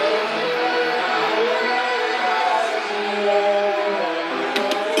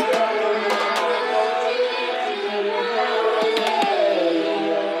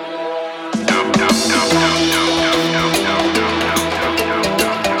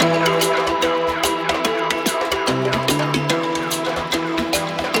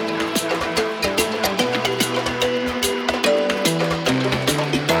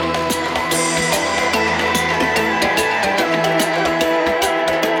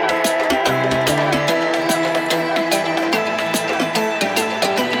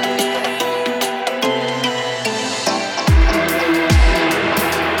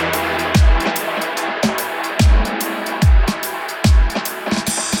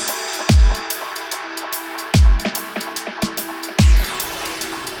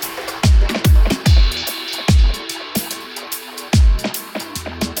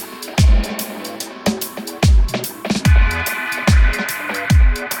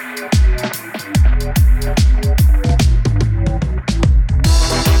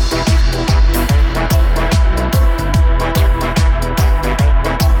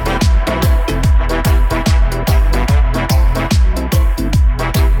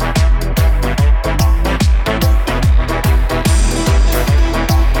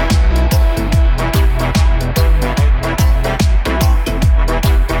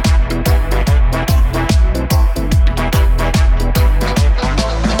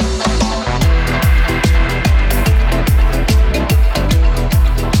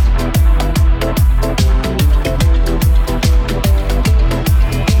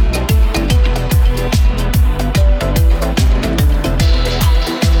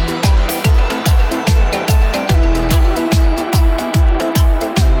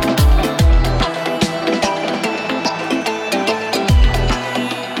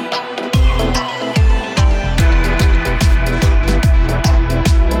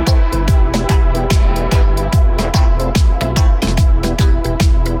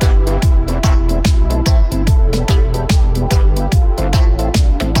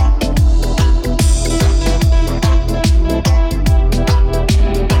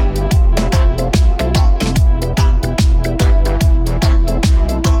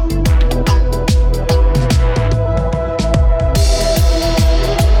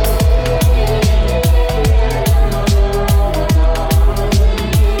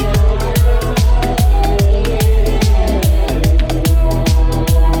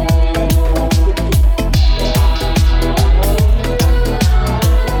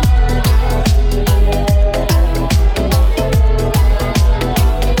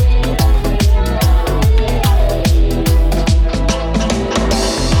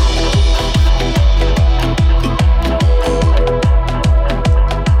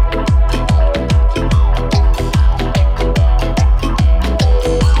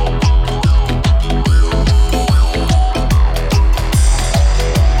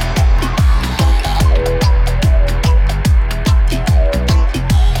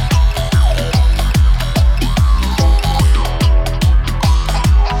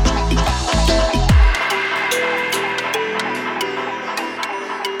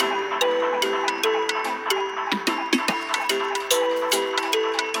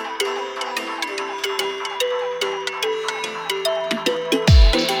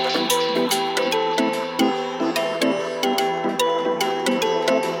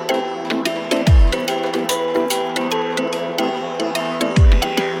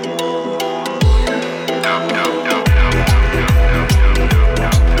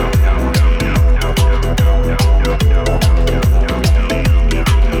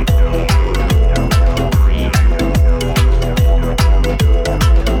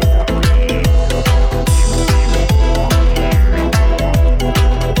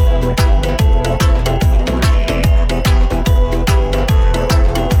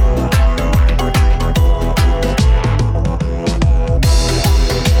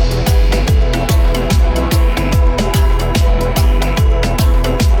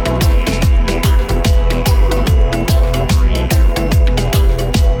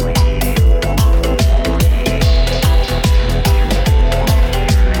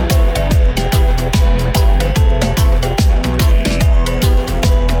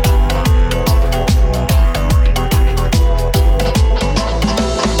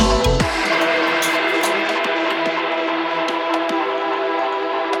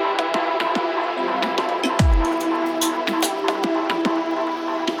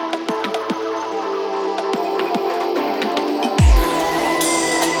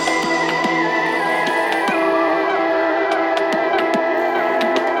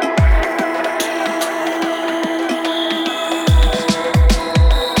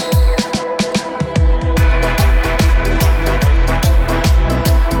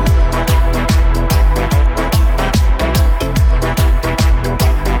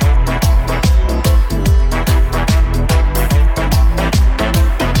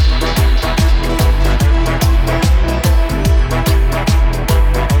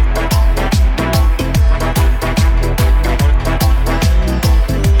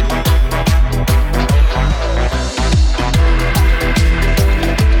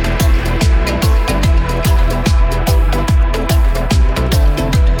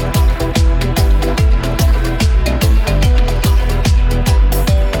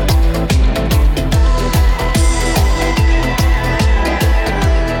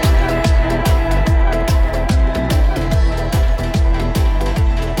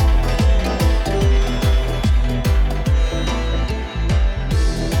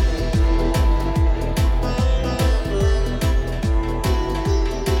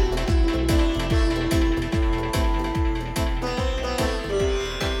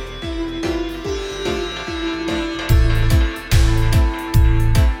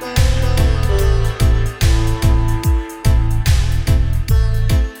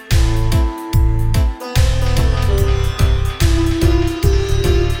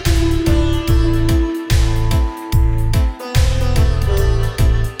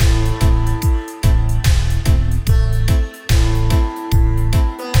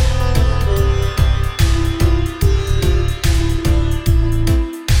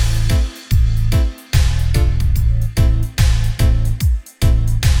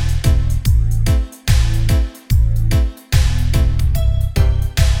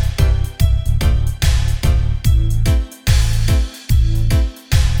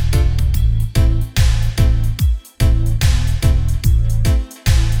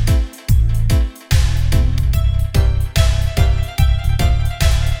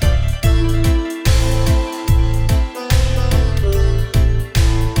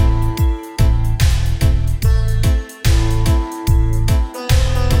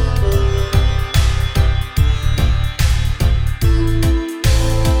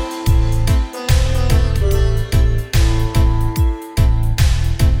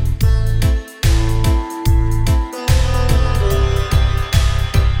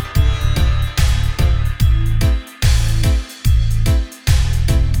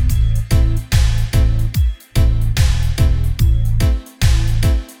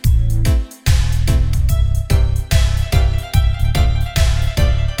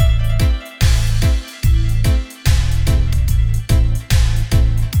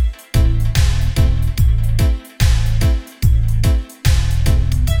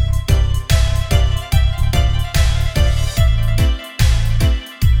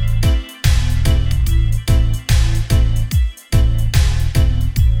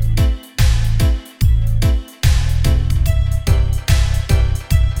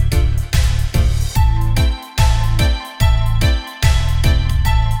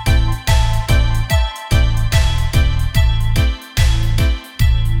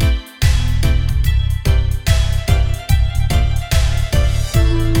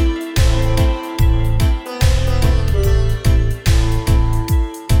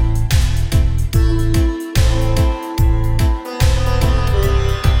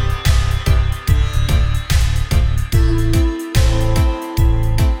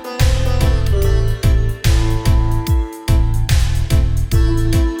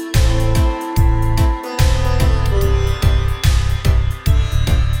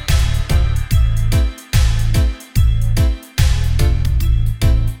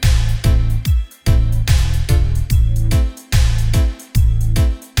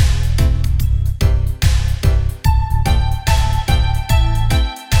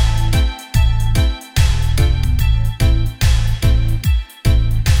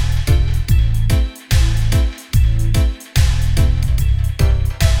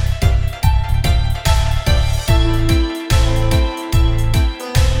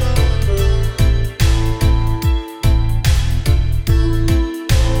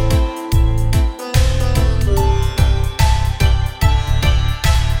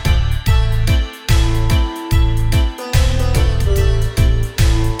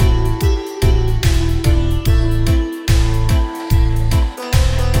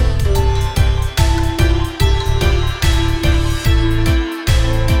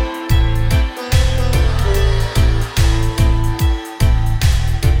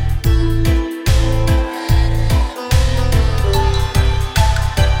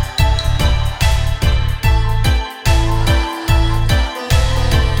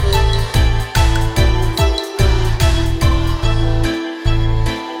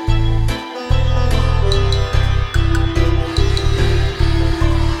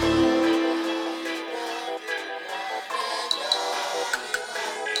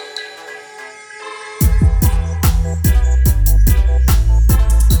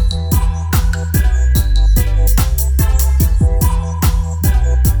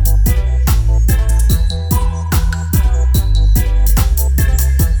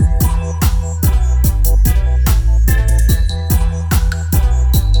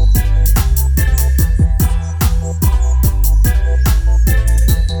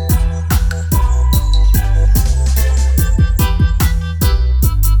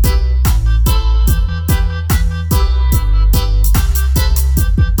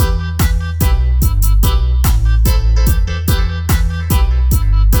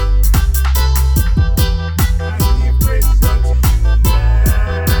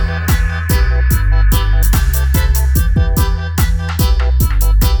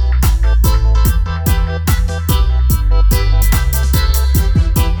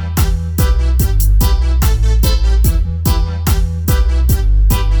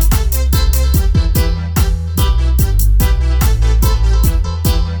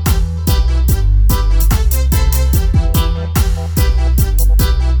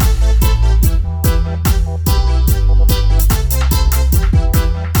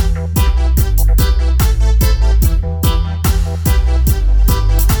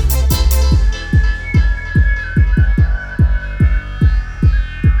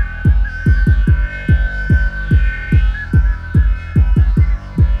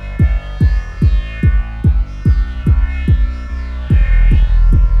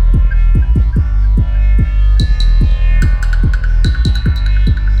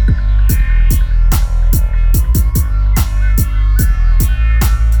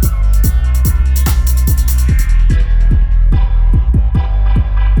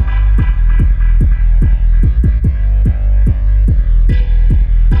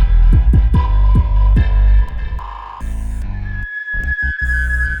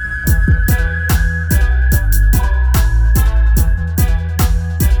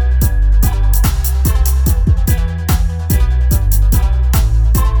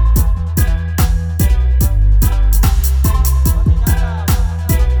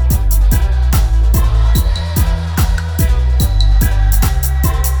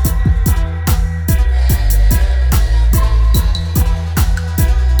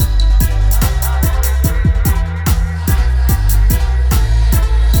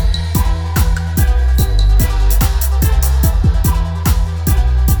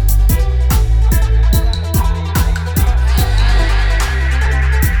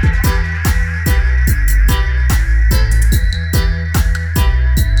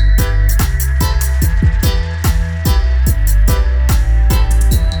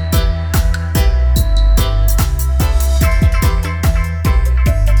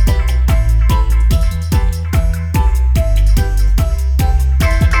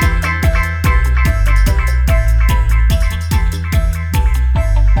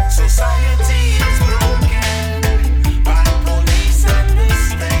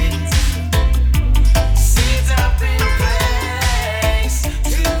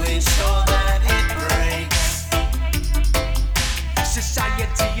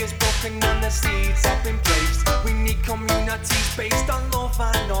 is broken and the seeds have been placed. We need communities based on love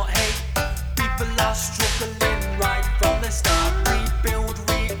and not hate. People are struggling right from the start. Rebuild,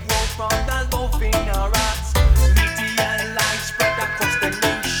 regrow from the love in our hearts. Media lies spread across the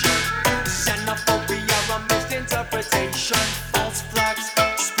nation. Xenophobia and misinterpretation. False flags,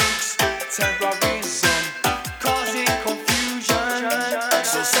 spooks, terrorism, causing confusion.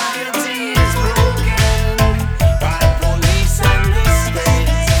 Society is broken by police and the state.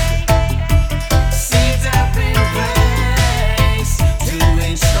 Seeds have been placed to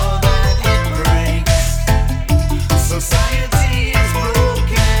ensure that it breaks. Society is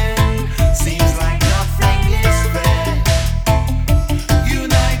broken, seems like nothing is fair.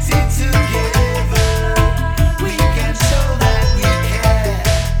 United together, we can show that we care.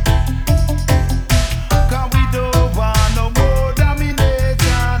 'Cause we don't want no more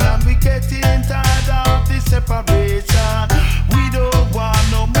domination, and we getting tired of the separation. We don't want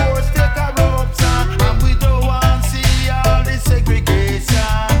no more state corruption, and we don't want see all the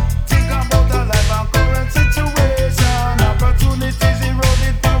segregation. Think about our life and current situation. Opportunities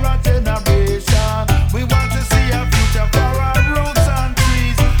eroded for a generation. We want to see a future for our roots and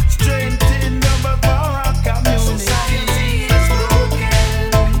trees, strengthen numbers for our community. Society is broken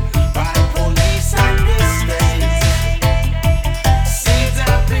by police and the state. Seeds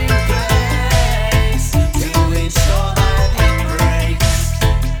have been placed to ensure that it breaks.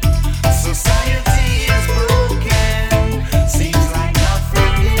 Society is broken, seems like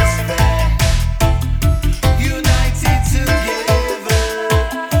nothing is fair. United together,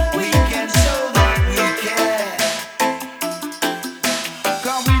 we can show that we care.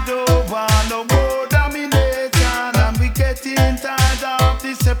 'Cause we don't want no more domination, and we getting tired of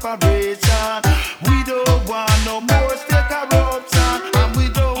the separation. We don't want no more state corruption, and we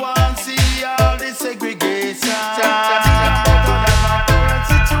don't want see all the segregation. Current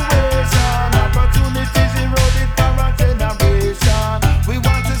situation, opportunities eroded for a generation. We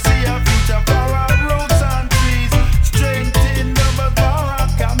want to see a future for our roots and trees, strengthen numbers for our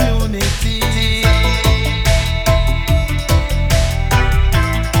community.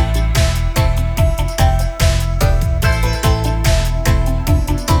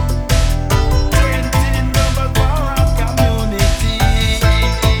 Strengthen numbers for our community.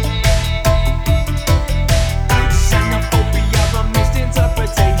 Xenophobia and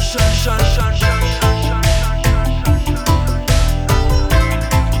misinterpretation.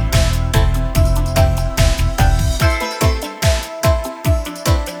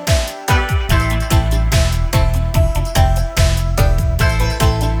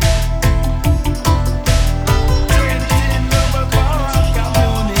 Strengthen numbers for our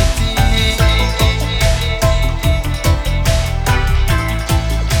community.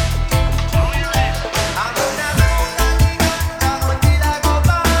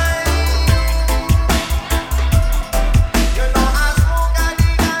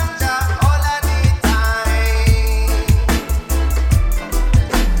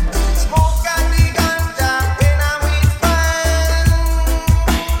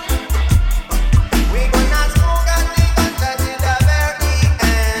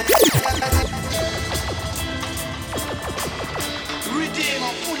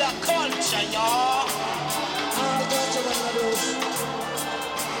 Redeemer full of culture, y'all.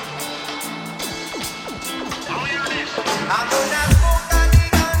 I'm gonna smoke and the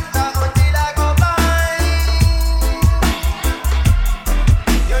ganja until I go blind.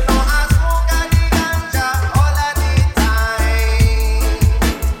 You know I smoke and the ganja all of the time.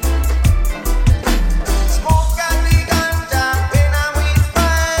 Smoke and the ganja when I'm with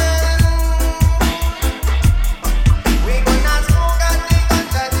friends. We gonna smoke and the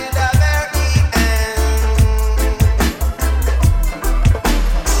ganja till the very end.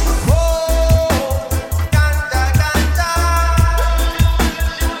 Oh, ganja, ganja.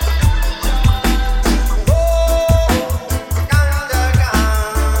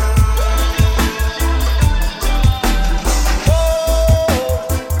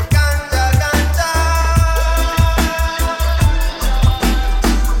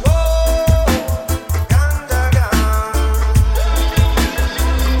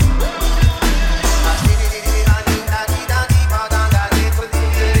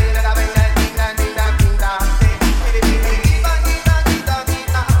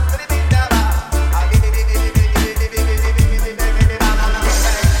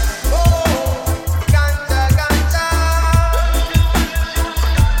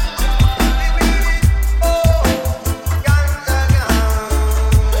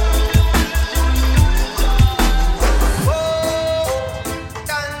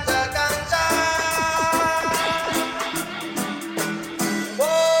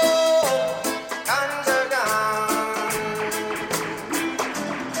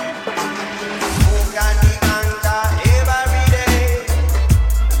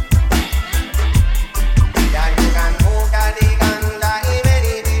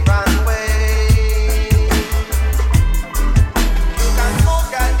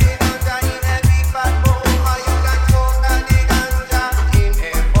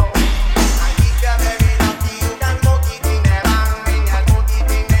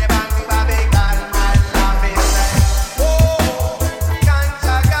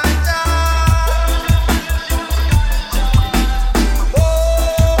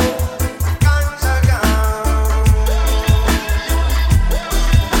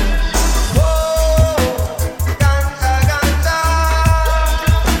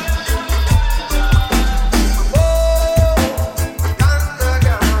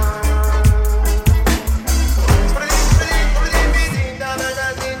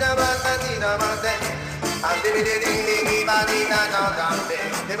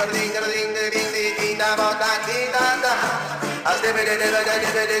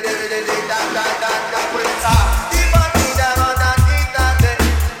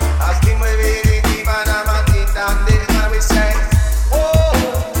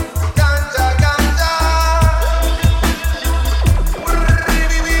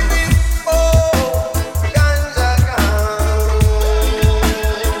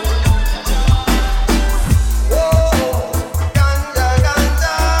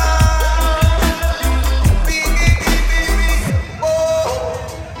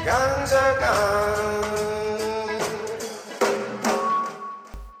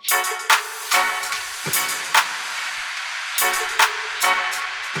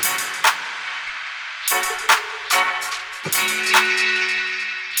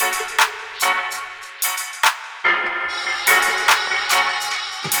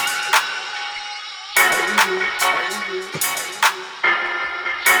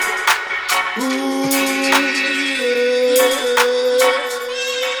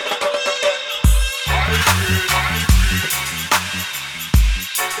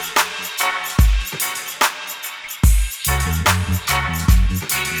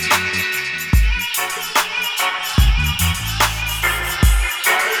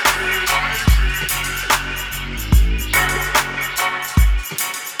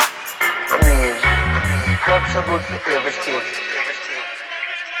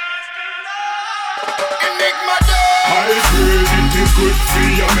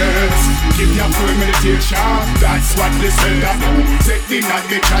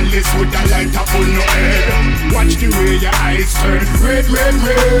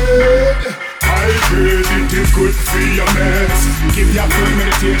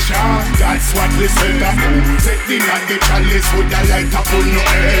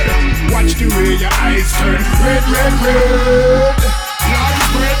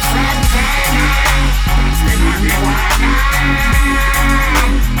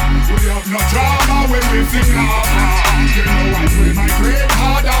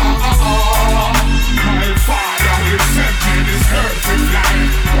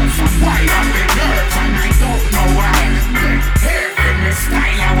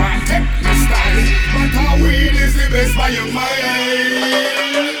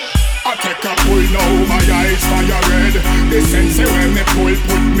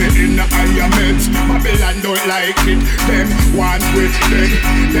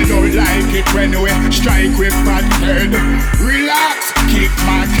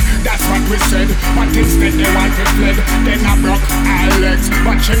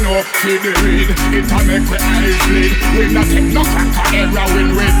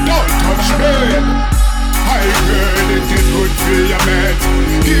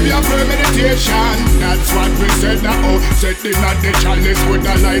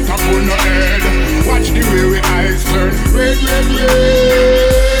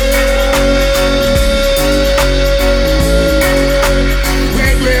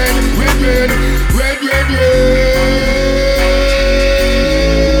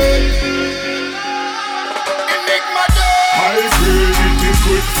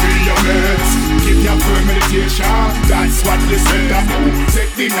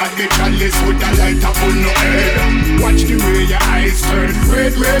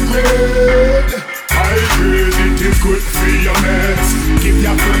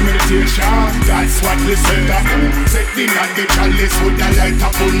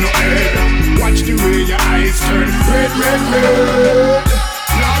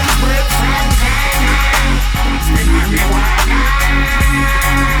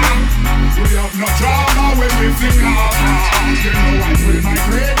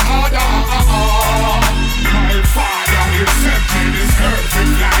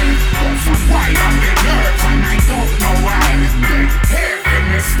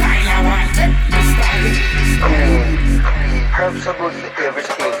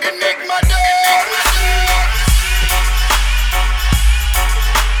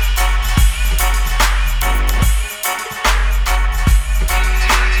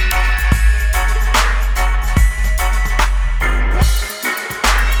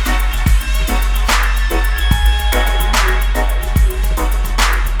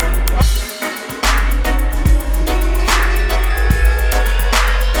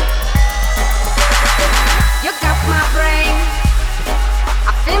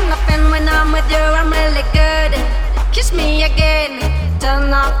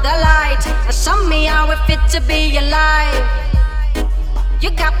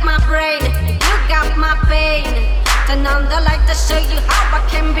 Turn on the light to show you how I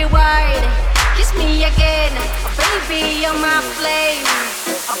can be wide. again. Oh, baby, you're my flame.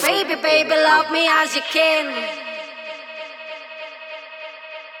 Oh, baby, baby, love me as you can.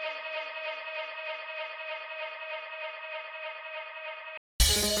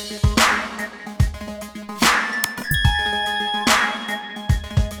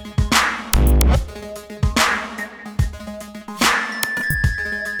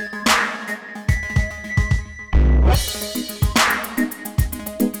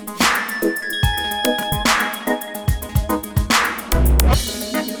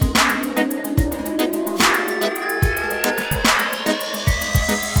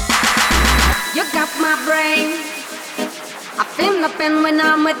 When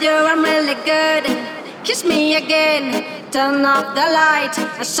I'm with you, I'm really good. Kiss me again, turn off the light.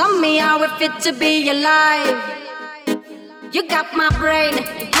 Show me how it feels to be alive. You got my brain,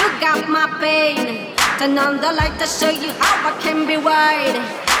 you got my pain. Turn on the light to show you how I can be wide.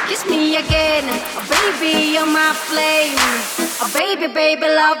 Kiss me again, oh baby, you're my flame. Oh baby, baby,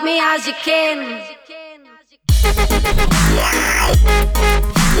 love me as you can.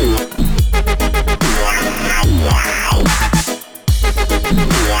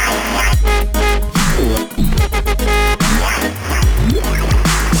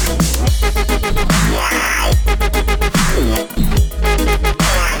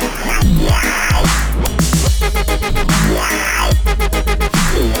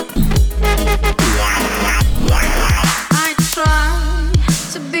 I try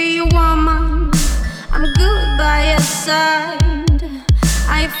to be a woman, I'm good by your side.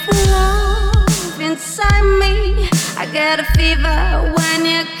 I feel love inside me, I get a fever when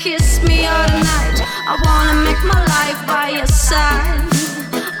you kiss me all night. I wanna make my life by your side,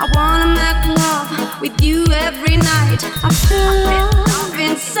 I wanna make love with you every night. I feel love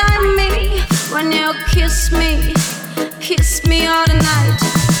inside me when you kiss me all the night.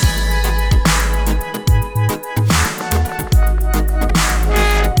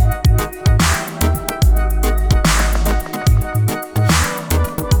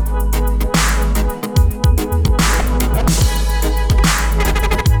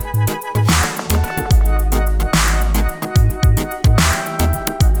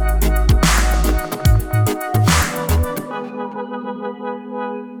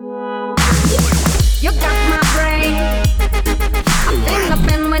 You got my brain. I feel up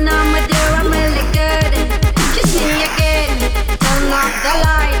and when I'm with you, I'm really good. Kiss me again, turn off the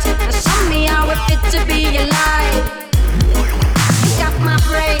light, and show me how it feels to be alive. You got my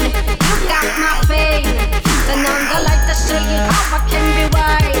brain, you got my pain. Turn on the light to show you how I can be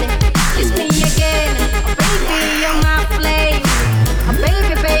wide. Kiss me again, oh baby, you're my flame. Oh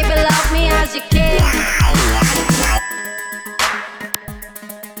baby, baby, love me as you can.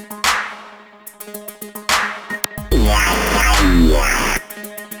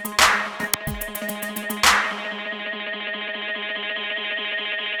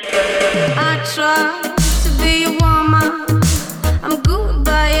 I try to be a woman, I'm good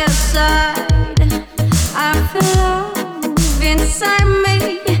by your side. I feel love inside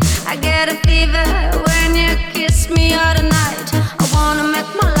me, I get a fever when you kiss me all the night. I wanna make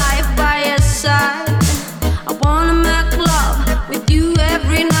my life by your side, I wanna make love with you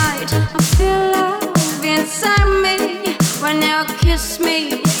every night. I feel love inside me when you kiss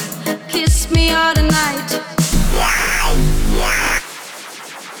me all the night.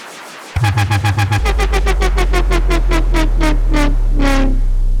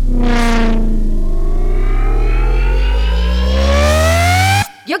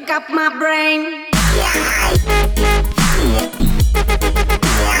 You got my brain.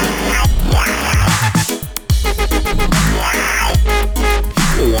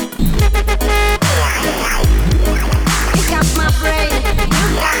 You got my brain, you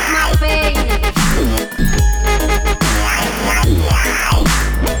got my pain.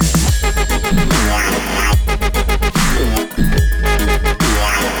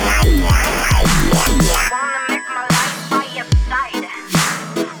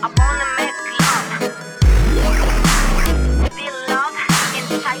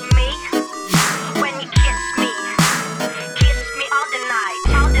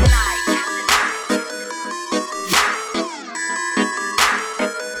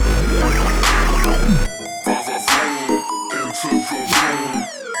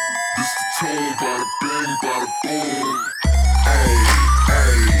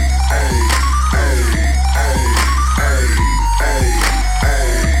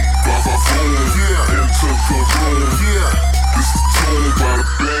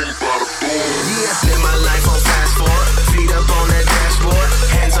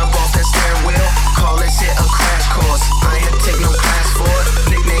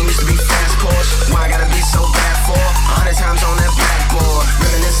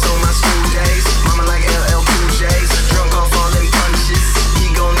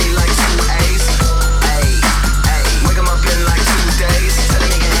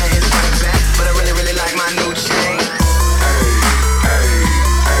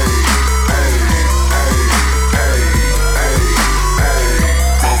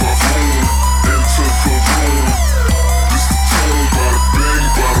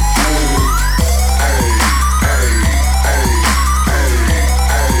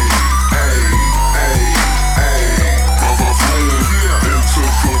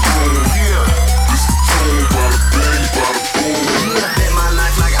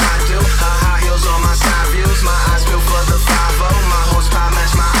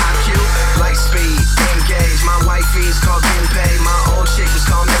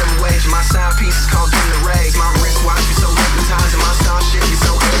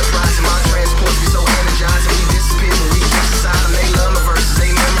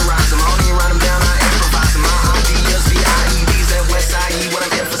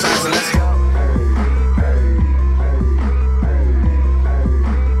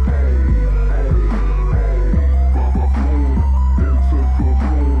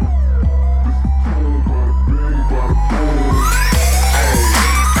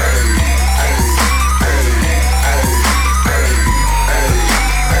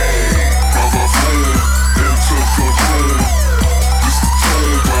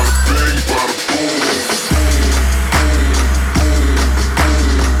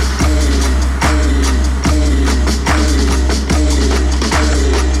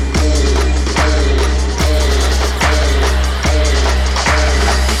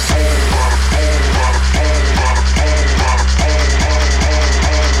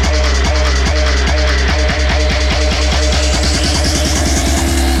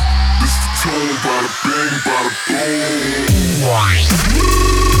 Hey.